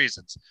for 2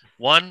 reasons.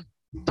 1,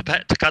 to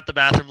cut the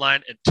bathroom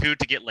line, and 2,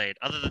 to get laid.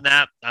 Other than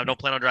that, I don't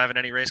plan on driving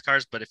any race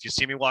cars, but if you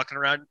see me walking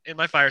around in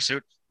my fire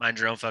suit, mind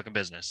your own fucking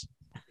business.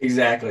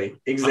 Exactly.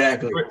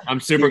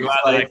 I'm super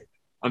glad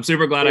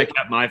I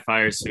kept my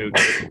fire suit.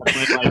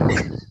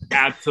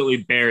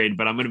 Absolutely buried,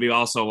 but I'm going to be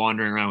also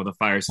wandering around with a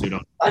fire suit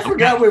on. I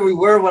forgot where we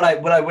were when I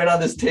went on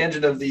this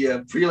tangent of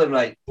the prelim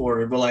night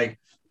order, but I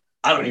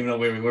don't even know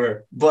where we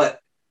were. But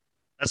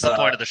that's the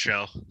point of the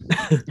show.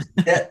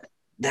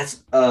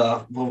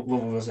 What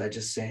was I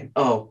just saying?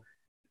 Oh,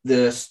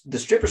 the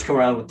strippers come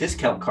around with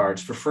discount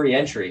cards for free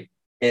entry,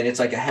 and it's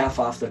like a half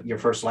off your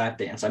first lap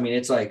dance.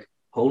 It's like,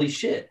 holy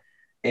shit.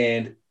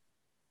 And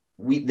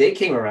they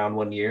came around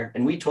one year,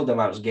 and we told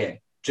them I was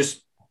gay,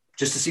 just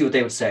to see what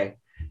they would say.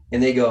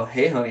 And they go,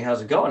 "Hey, honey,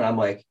 how's it going?" I'm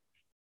like,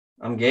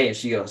 "I'm gay." And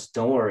she goes,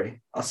 "Don't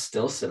worry, I'll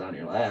still sit on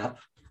your lap,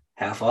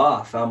 half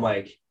off." I'm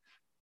like,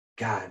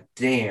 God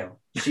damn,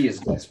 she is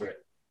desperate.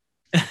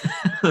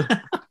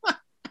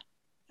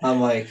 I'm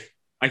like,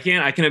 I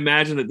can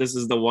imagine that this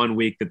is the 1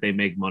 week that they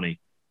make money.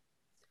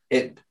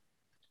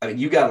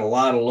 You got a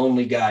lot of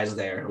lonely guys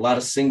there, a lot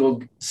of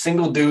single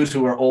dudes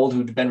who are old,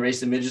 who've been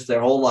racing midgets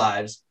their whole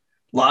lives,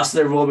 lost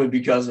their woman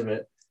because of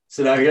it.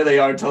 So now here they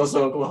are in Tulsa,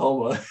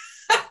 Oklahoma.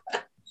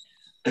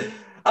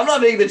 I'm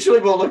not making the Chili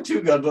Bowl look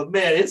too good, but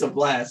man, it's a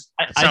blast.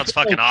 That sounds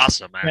fucking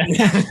awesome, man.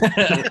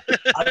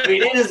 I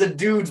mean, it is a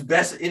dude's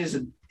best. It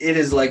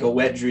is like a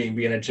wet dream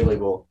being a Chili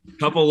Bowl.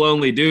 Couple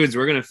lonely dudes,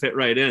 we're gonna fit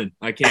right in.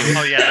 I can't.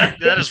 Oh yeah,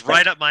 that is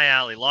right up my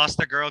alley. Lost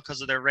the girl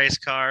because of their race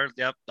car.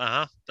 Yep.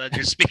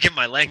 You're speaking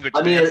my language.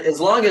 I mean, as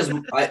long as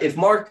if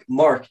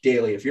Mark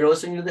Daly, if you're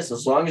listening to this,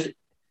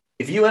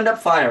 if you end up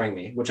firing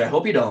me, which I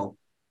hope you don't,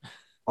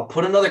 I'll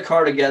put another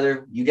car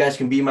together. You guys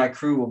can be my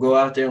crew. We'll go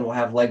out there and we'll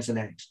have legs and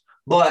eggs.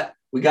 But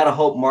we got to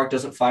hope Mark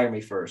doesn't fire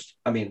me first.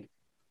 I mean,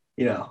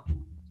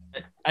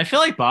 I feel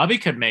like Bobby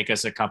could make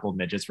us a couple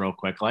midgets real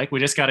quick. Like, we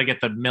just got to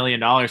get the $1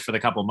 million for the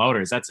couple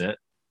motors. That's it.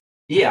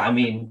 Yeah, I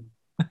mean,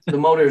 the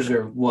motors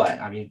are what?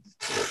 I mean,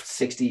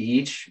 60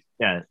 each.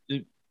 Yeah,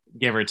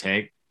 give or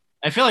take.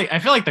 I feel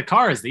like the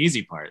car is the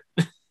easy part.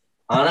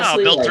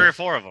 Honestly, built 3 or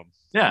 4 of them.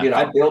 Yeah, dude,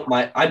 I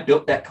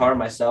built that car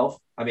myself.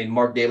 I mean,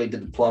 Mark Daly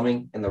did the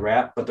plumbing and the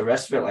wrap, but the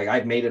rest of it, like,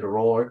 I made it a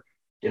roller,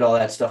 did all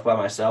that stuff by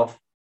myself.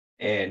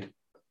 And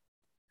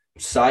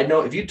side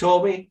note, if you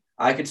told me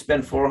I could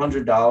spend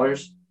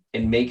 $400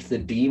 and make the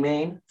D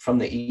main from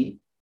the E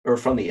or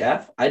from the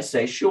F, I'd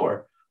say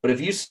sure. But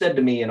if you said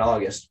to me in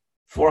August,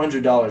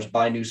 $400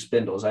 buy new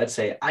spindles, I'd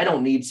say I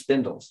don't need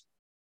spindles.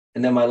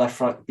 And then my left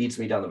front beats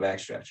me down the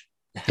backstretch.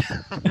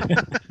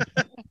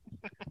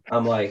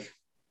 I'm like,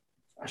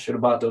 I should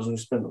have bought those new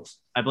spindles.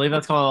 I believe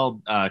that's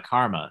called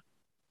Karma.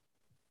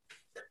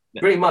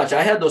 Pretty much.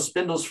 I had those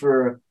spindles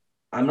for,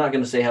 I'm not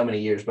going to say how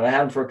many years, but I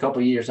had them for a couple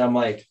of years. I'm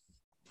like,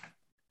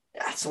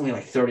 it's only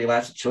like 30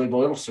 laps of Chili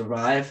Bowl. It'll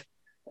survive.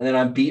 And then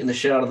I'm beating the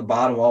shit out of the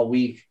bottom all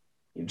week,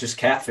 just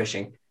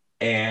catfishing.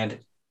 And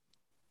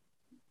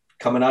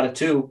coming out of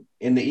 2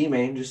 in the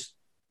E-main, just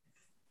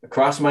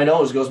across my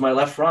nose goes my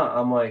left front.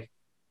 I'm like,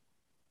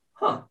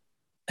 huh.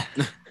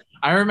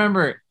 I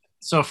remember,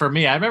 so for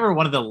me, I remember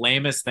one of the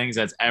lamest things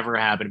that's ever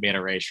happened to me at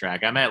a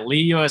racetrack. I'm at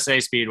Lee USA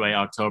Speedway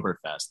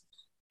Oktoberfest.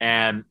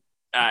 And,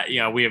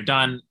 we have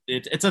done,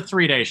 it's a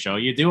 3-day show.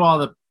 You do all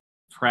the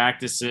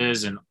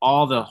practices and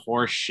all the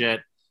horse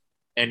shit.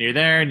 And you're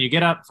there and you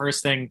get up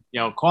first thing,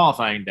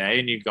 qualifying day,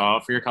 and you go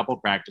out for your couple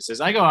of practices.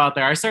 I go out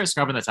there, I start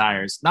scrubbing the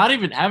tires.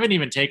 Haven't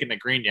even taken the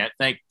green yet,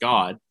 thank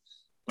God.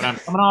 But I'm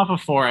coming off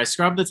of 4, I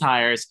scrub the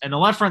tires, and the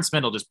left front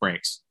spindle just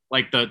breaks.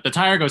 Like the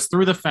tire goes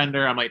through the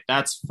fender. I'm like,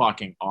 that's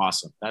fucking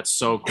awesome. That's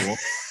so cool.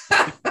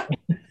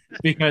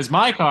 Because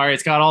my car,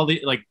 it's got all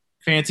the like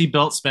fancy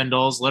built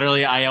spindles.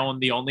 Literally, I own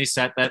the only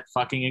set that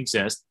fucking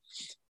exists.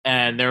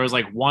 And there was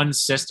like one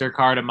sister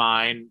car to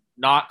mine,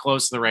 not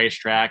close to the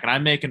racetrack, and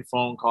I'm making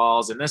phone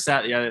calls and this,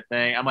 that, the other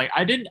thing. I'm like,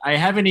 I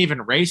haven't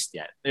even raced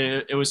yet.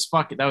 It was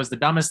fucking, that was the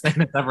dumbest thing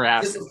that's ever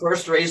happened. Is this the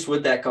first race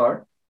with that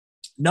car?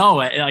 No,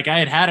 like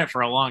I had it for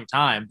a long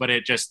time, but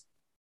it just,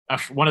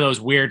 one of those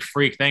weird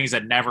freak things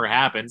that never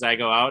happens. I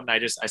go out and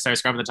I started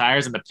scrubbing the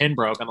tires and the pin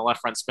broke on the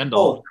left front spindle.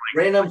 Oh,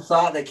 random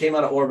thought that came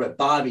out of orbit.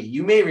 Bobby,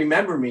 you may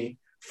remember me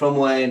from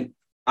when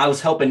I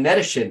was helping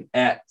Nedishin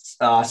at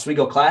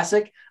Oswego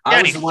Classic. Yeah,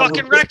 and he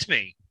fucking wrecked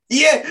me.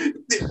 Yeah.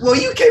 Well,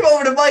 you came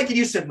over to Mike and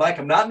you said, Mike,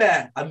 I'm not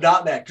mad.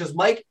 Because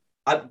Mike,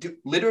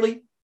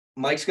 literally,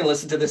 Mike's going to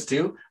listen to this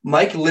too.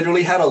 Mike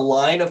literally had a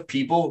line of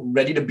people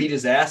ready to beat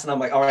his ass. And I'm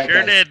like, all right,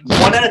 sure guys, did.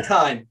 one at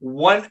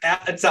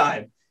a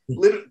time.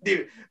 Literally,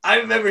 dude, I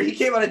remember he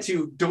came out of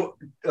 2,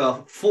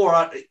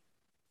 4.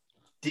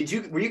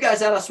 Were you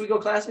guys at Oswego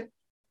Classic?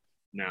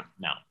 No.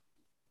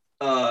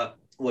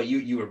 Well,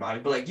 you were, Bobby,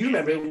 but like, you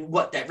remember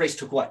what that race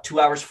took? 2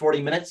 hours,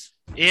 40 minutes?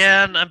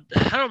 Yeah, and I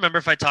don't remember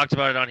if I talked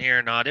about it on here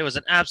or not. It was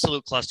an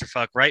absolute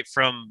clusterfuck. Right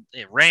from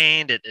it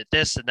rained, it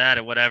this and that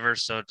and whatever.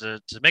 So to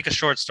make a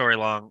short story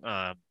long,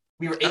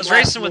 we were 8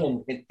 laps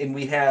in, and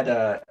we had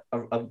a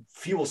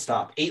fuel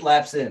stop 8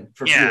 laps in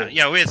for fuel.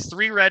 Yeah, we had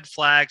 3 red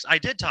flags. I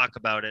did talk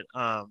about it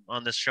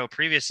on this show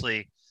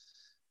previously.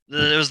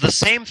 It was the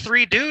same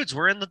 3 dudes.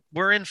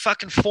 We're in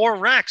fucking 4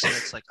 wrecks, and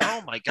it's like,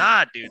 oh my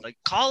god, dude! Like,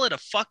 call it a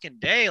fucking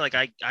day. Like,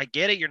 I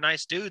get it, you're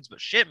nice dudes, but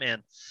shit,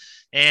 man.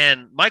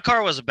 And my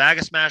car was a bag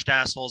of smashed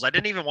assholes. I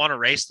didn't even want to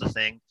race the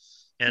thing.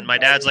 And my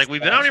dad's like,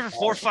 we've been out here for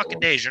 4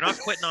 fucking days. You're not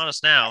quitting on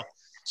us now.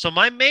 So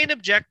my main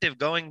objective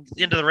going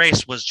into the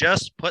race was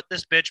just put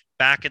this bitch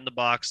back in the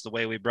box the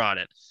way we brought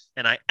it.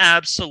 And I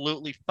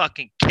absolutely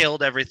fucking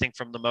killed everything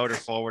from the motor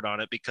forward on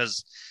it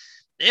because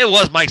it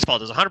was Mike's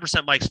fault. It was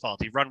 100% Mike's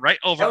fault. He run right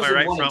over my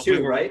right front.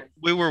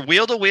 We were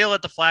wheel to wheel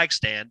at the flag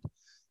stand,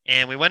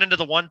 and we went into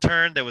the one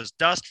turn. There was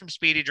dust from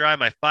Speedy Dry.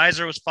 My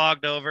visor was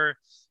fogged over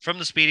from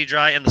the Speedy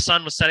Dry, and the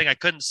sun was setting. I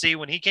couldn't see.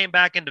 When he came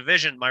back into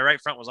vision, my right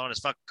front was on his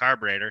fucking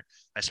carburetor.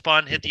 I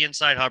spun, hit the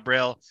inside hub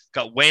rail,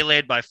 got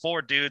waylaid by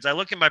 4 dudes. I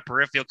look at my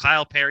peripheral.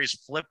 Kyle Perry's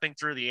flipping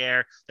through the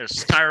air. There's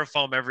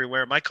styrofoam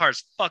everywhere. My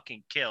car's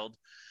fucking killed.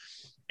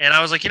 And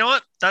I was like, you know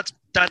what?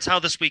 That's how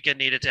this weekend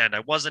needed to end.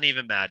 I wasn't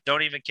even mad.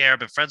 Don't even care. I've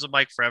been friends with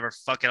Mike forever.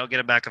 Fuck it. I'll get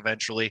him back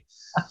eventually.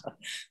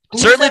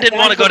 Certainly didn't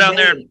want to go down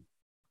there.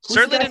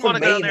 Certainly didn't want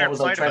to go down there and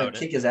fight about it.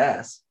 Kick his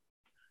ass.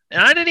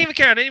 And I didn't even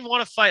care. I didn't even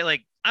want to fight.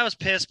 Like, I was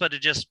pissed, but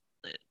it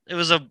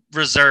was a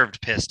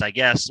reserved pissed, I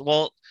guess.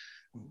 Well,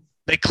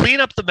 They clean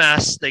up the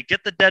mess. They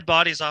get the dead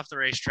bodies off the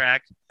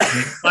racetrack,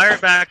 fire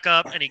it back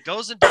up, and he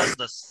goes and does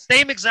the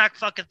same exact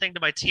fucking thing to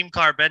my team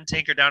car, Ben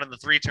Tinker, down in the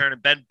 3-turn,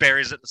 and Ben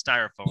buries it in the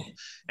styrofoam.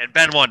 And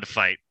Ben wanted to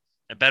fight.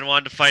 And Ben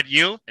wanted to fight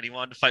you, and he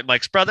wanted to fight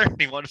Mike's brother,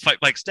 and he wanted to fight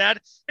Mike's dad,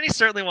 and he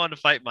certainly wanted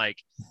to fight Mike.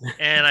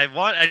 And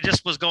I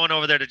just was going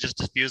over there to just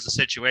diffuse the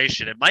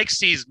situation. And Mike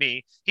sees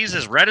me. He's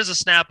as red as a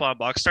Snap-on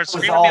box, starts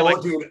screaming at me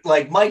like, dude,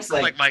 like Mike's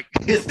like Mike.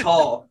 He's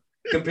tall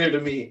compared to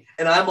me.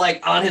 And I'm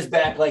like on his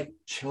back, like,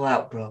 chill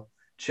out, bro.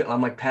 Chill.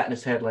 I'm like patting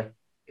his head, like,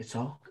 it's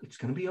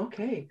gonna be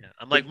okay. Yeah.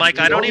 I'm like, Mike,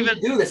 I don't even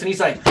do this. And he's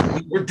like,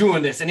 we're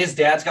doing this. And his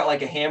dad's got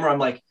like a hammer. I'm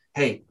like,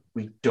 hey,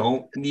 we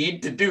don't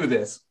need to do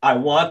this. I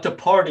want to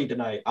party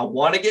tonight. I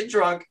want to get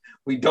drunk.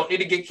 We don't need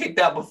to get kicked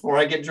out before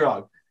I get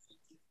drunk.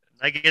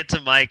 I get to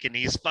Mike, and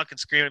he's fucking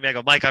screaming at me. I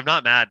go, Mike, I'm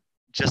not mad.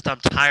 Just I'm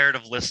tired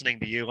of listening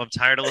to you. I'm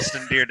tired of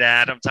listening to your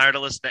dad. I'm tired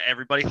of listening to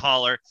everybody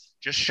holler.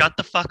 Just shut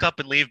the fuck up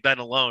and leave Ben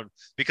alone.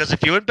 Because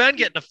if you and Ben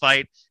get in a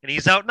fight and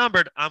he's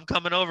outnumbered, I'm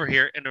coming over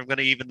here and I'm going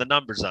to even the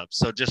numbers up.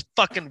 So just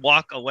fucking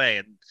walk away.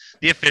 And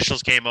the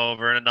officials came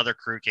over and another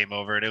crew came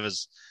over, and that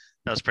was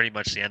pretty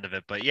much the end of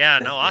it. But yeah,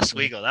 no,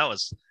 Oswego,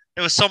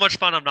 it was so much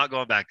fun. I'm not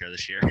going back there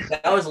this year.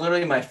 That was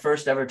literally my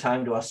first ever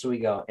time to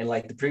Oswego. And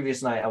like the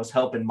previous night, I was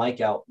helping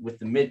Mike out with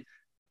the mid.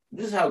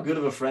 This is how good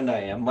of a friend I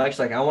am. Mike's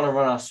like, I want to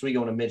run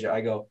Oswego in a midget.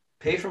 I go,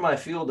 pay for my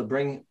fuel to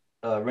bring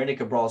Randy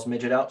Cabral's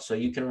midget out so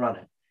you can run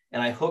it.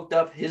 And I hooked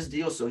up his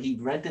deal. So he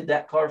rented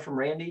that car from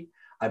Randy.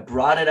 I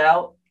brought it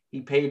out. He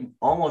paid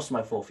almost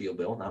my full fuel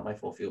bill, not my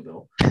full fuel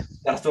bill.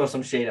 Got to throw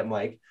some shade at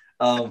Mike.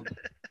 No,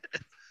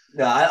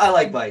 I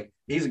like Mike.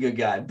 He's a good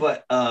guy.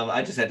 But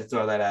I just had to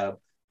throw that at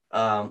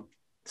him.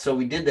 So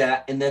we did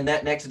that. And then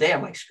that next day,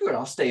 I'm like, screw it.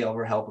 I'll stay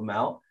over, help him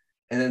out.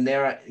 And then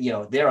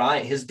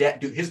his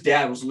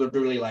dad was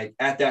literally like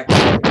at that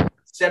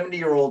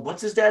 70-year-old.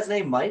 What's his dad's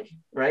name? Mike,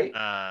 right?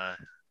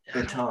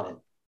 Or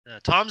Tom.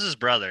 Tom's his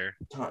brother.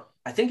 Tom.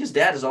 I think his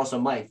dad is also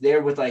Mike.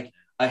 They're with like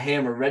a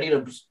hammer, ready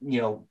to,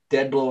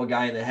 dead blow a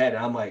guy in the head.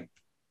 And I'm like,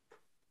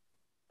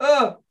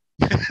 I'm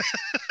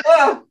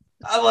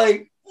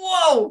like,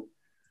 whoa.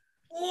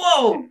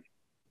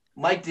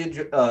 Mike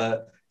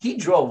he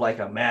drove like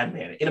a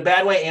madman in a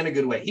bad way and a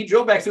good way. He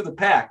drove back through the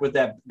pack with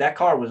that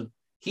car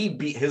he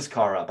beat his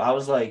car up. I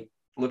was like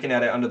looking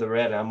at it under the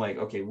red, and I'm like,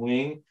 okay,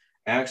 wing,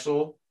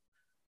 axle,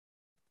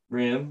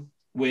 rim,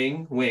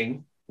 wing.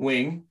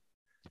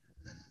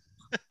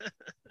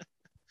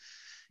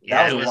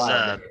 Yeah,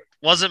 it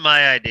wasn't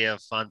my idea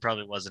of fun.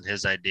 Probably wasn't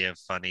his idea of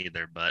fun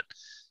either. But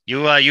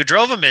you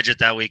drove a midget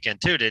that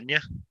weekend too, didn't you?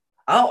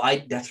 Oh,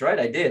 that's right,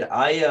 I did.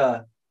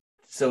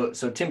 So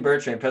Tim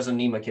Bertrand,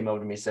 President Nima, came over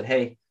to me and said,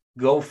 hey,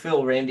 go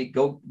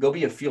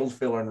be a field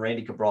filler in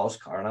Randy Cabral's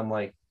car. And I'm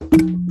like,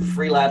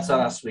 free laps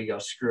on Oswego,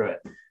 screw it.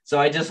 So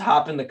I just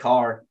hop in the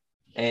car,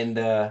 and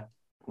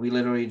we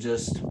literally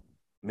just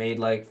made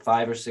like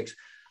 5 or 6.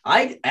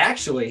 I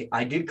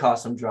did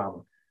cause some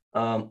drama.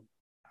 I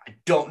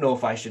don't know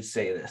if I should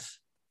say this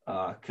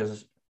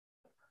because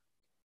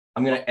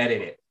I'm going to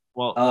edit it.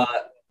 Well,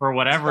 for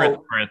whatever it's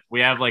worth,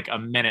 we have like a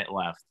minute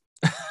left.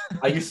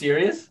 Are you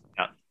serious?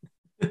 Yeah.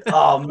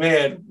 Oh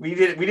man, we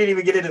didn't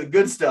even get into the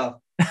good stuff.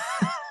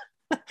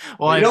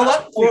 Well, you know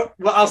what?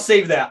 I'll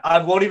save that. I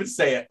won't even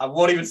say it. I'm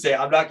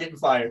not getting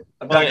fired.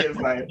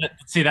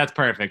 See, that's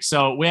perfect.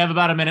 So we have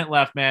about a minute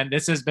left, man.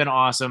 This has been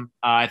awesome.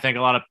 I think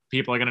a lot of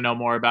people are going to know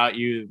more about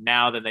you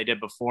now than they did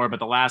before. But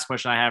the last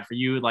question I have for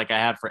you, like I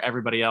have for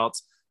everybody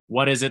else,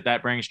 what is it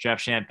that brings Jeff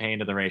Champagne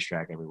to the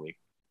racetrack every week?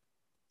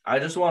 I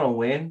just want to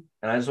win,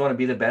 and I just want to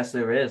be the best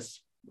there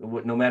is,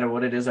 no matter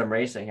what it is I'm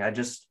racing. I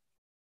just,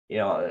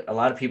 a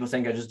lot of people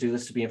think I just do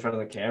this to be in front of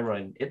the camera,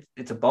 and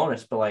it's a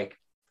bonus, but like,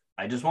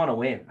 I just want to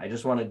win. I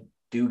just want to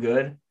do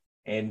good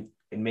and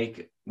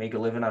make a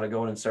living out of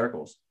going in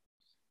circles.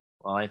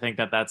 Well, I think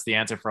that's the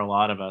answer for a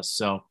lot of us.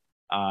 So,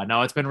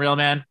 no, it's been real,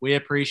 man. We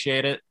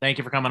appreciate it. Thank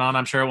you for coming on.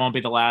 I'm sure it won't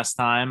be the last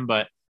time,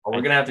 but we're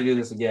going to have to do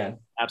this again.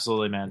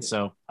 Absolutely, man.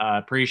 So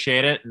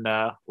appreciate it.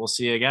 And we'll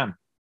see you again.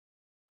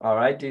 All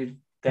right, dude.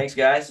 Thanks,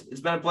 guys.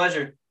 It's been a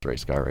pleasure.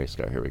 Race car.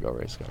 Here we go,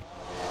 race car.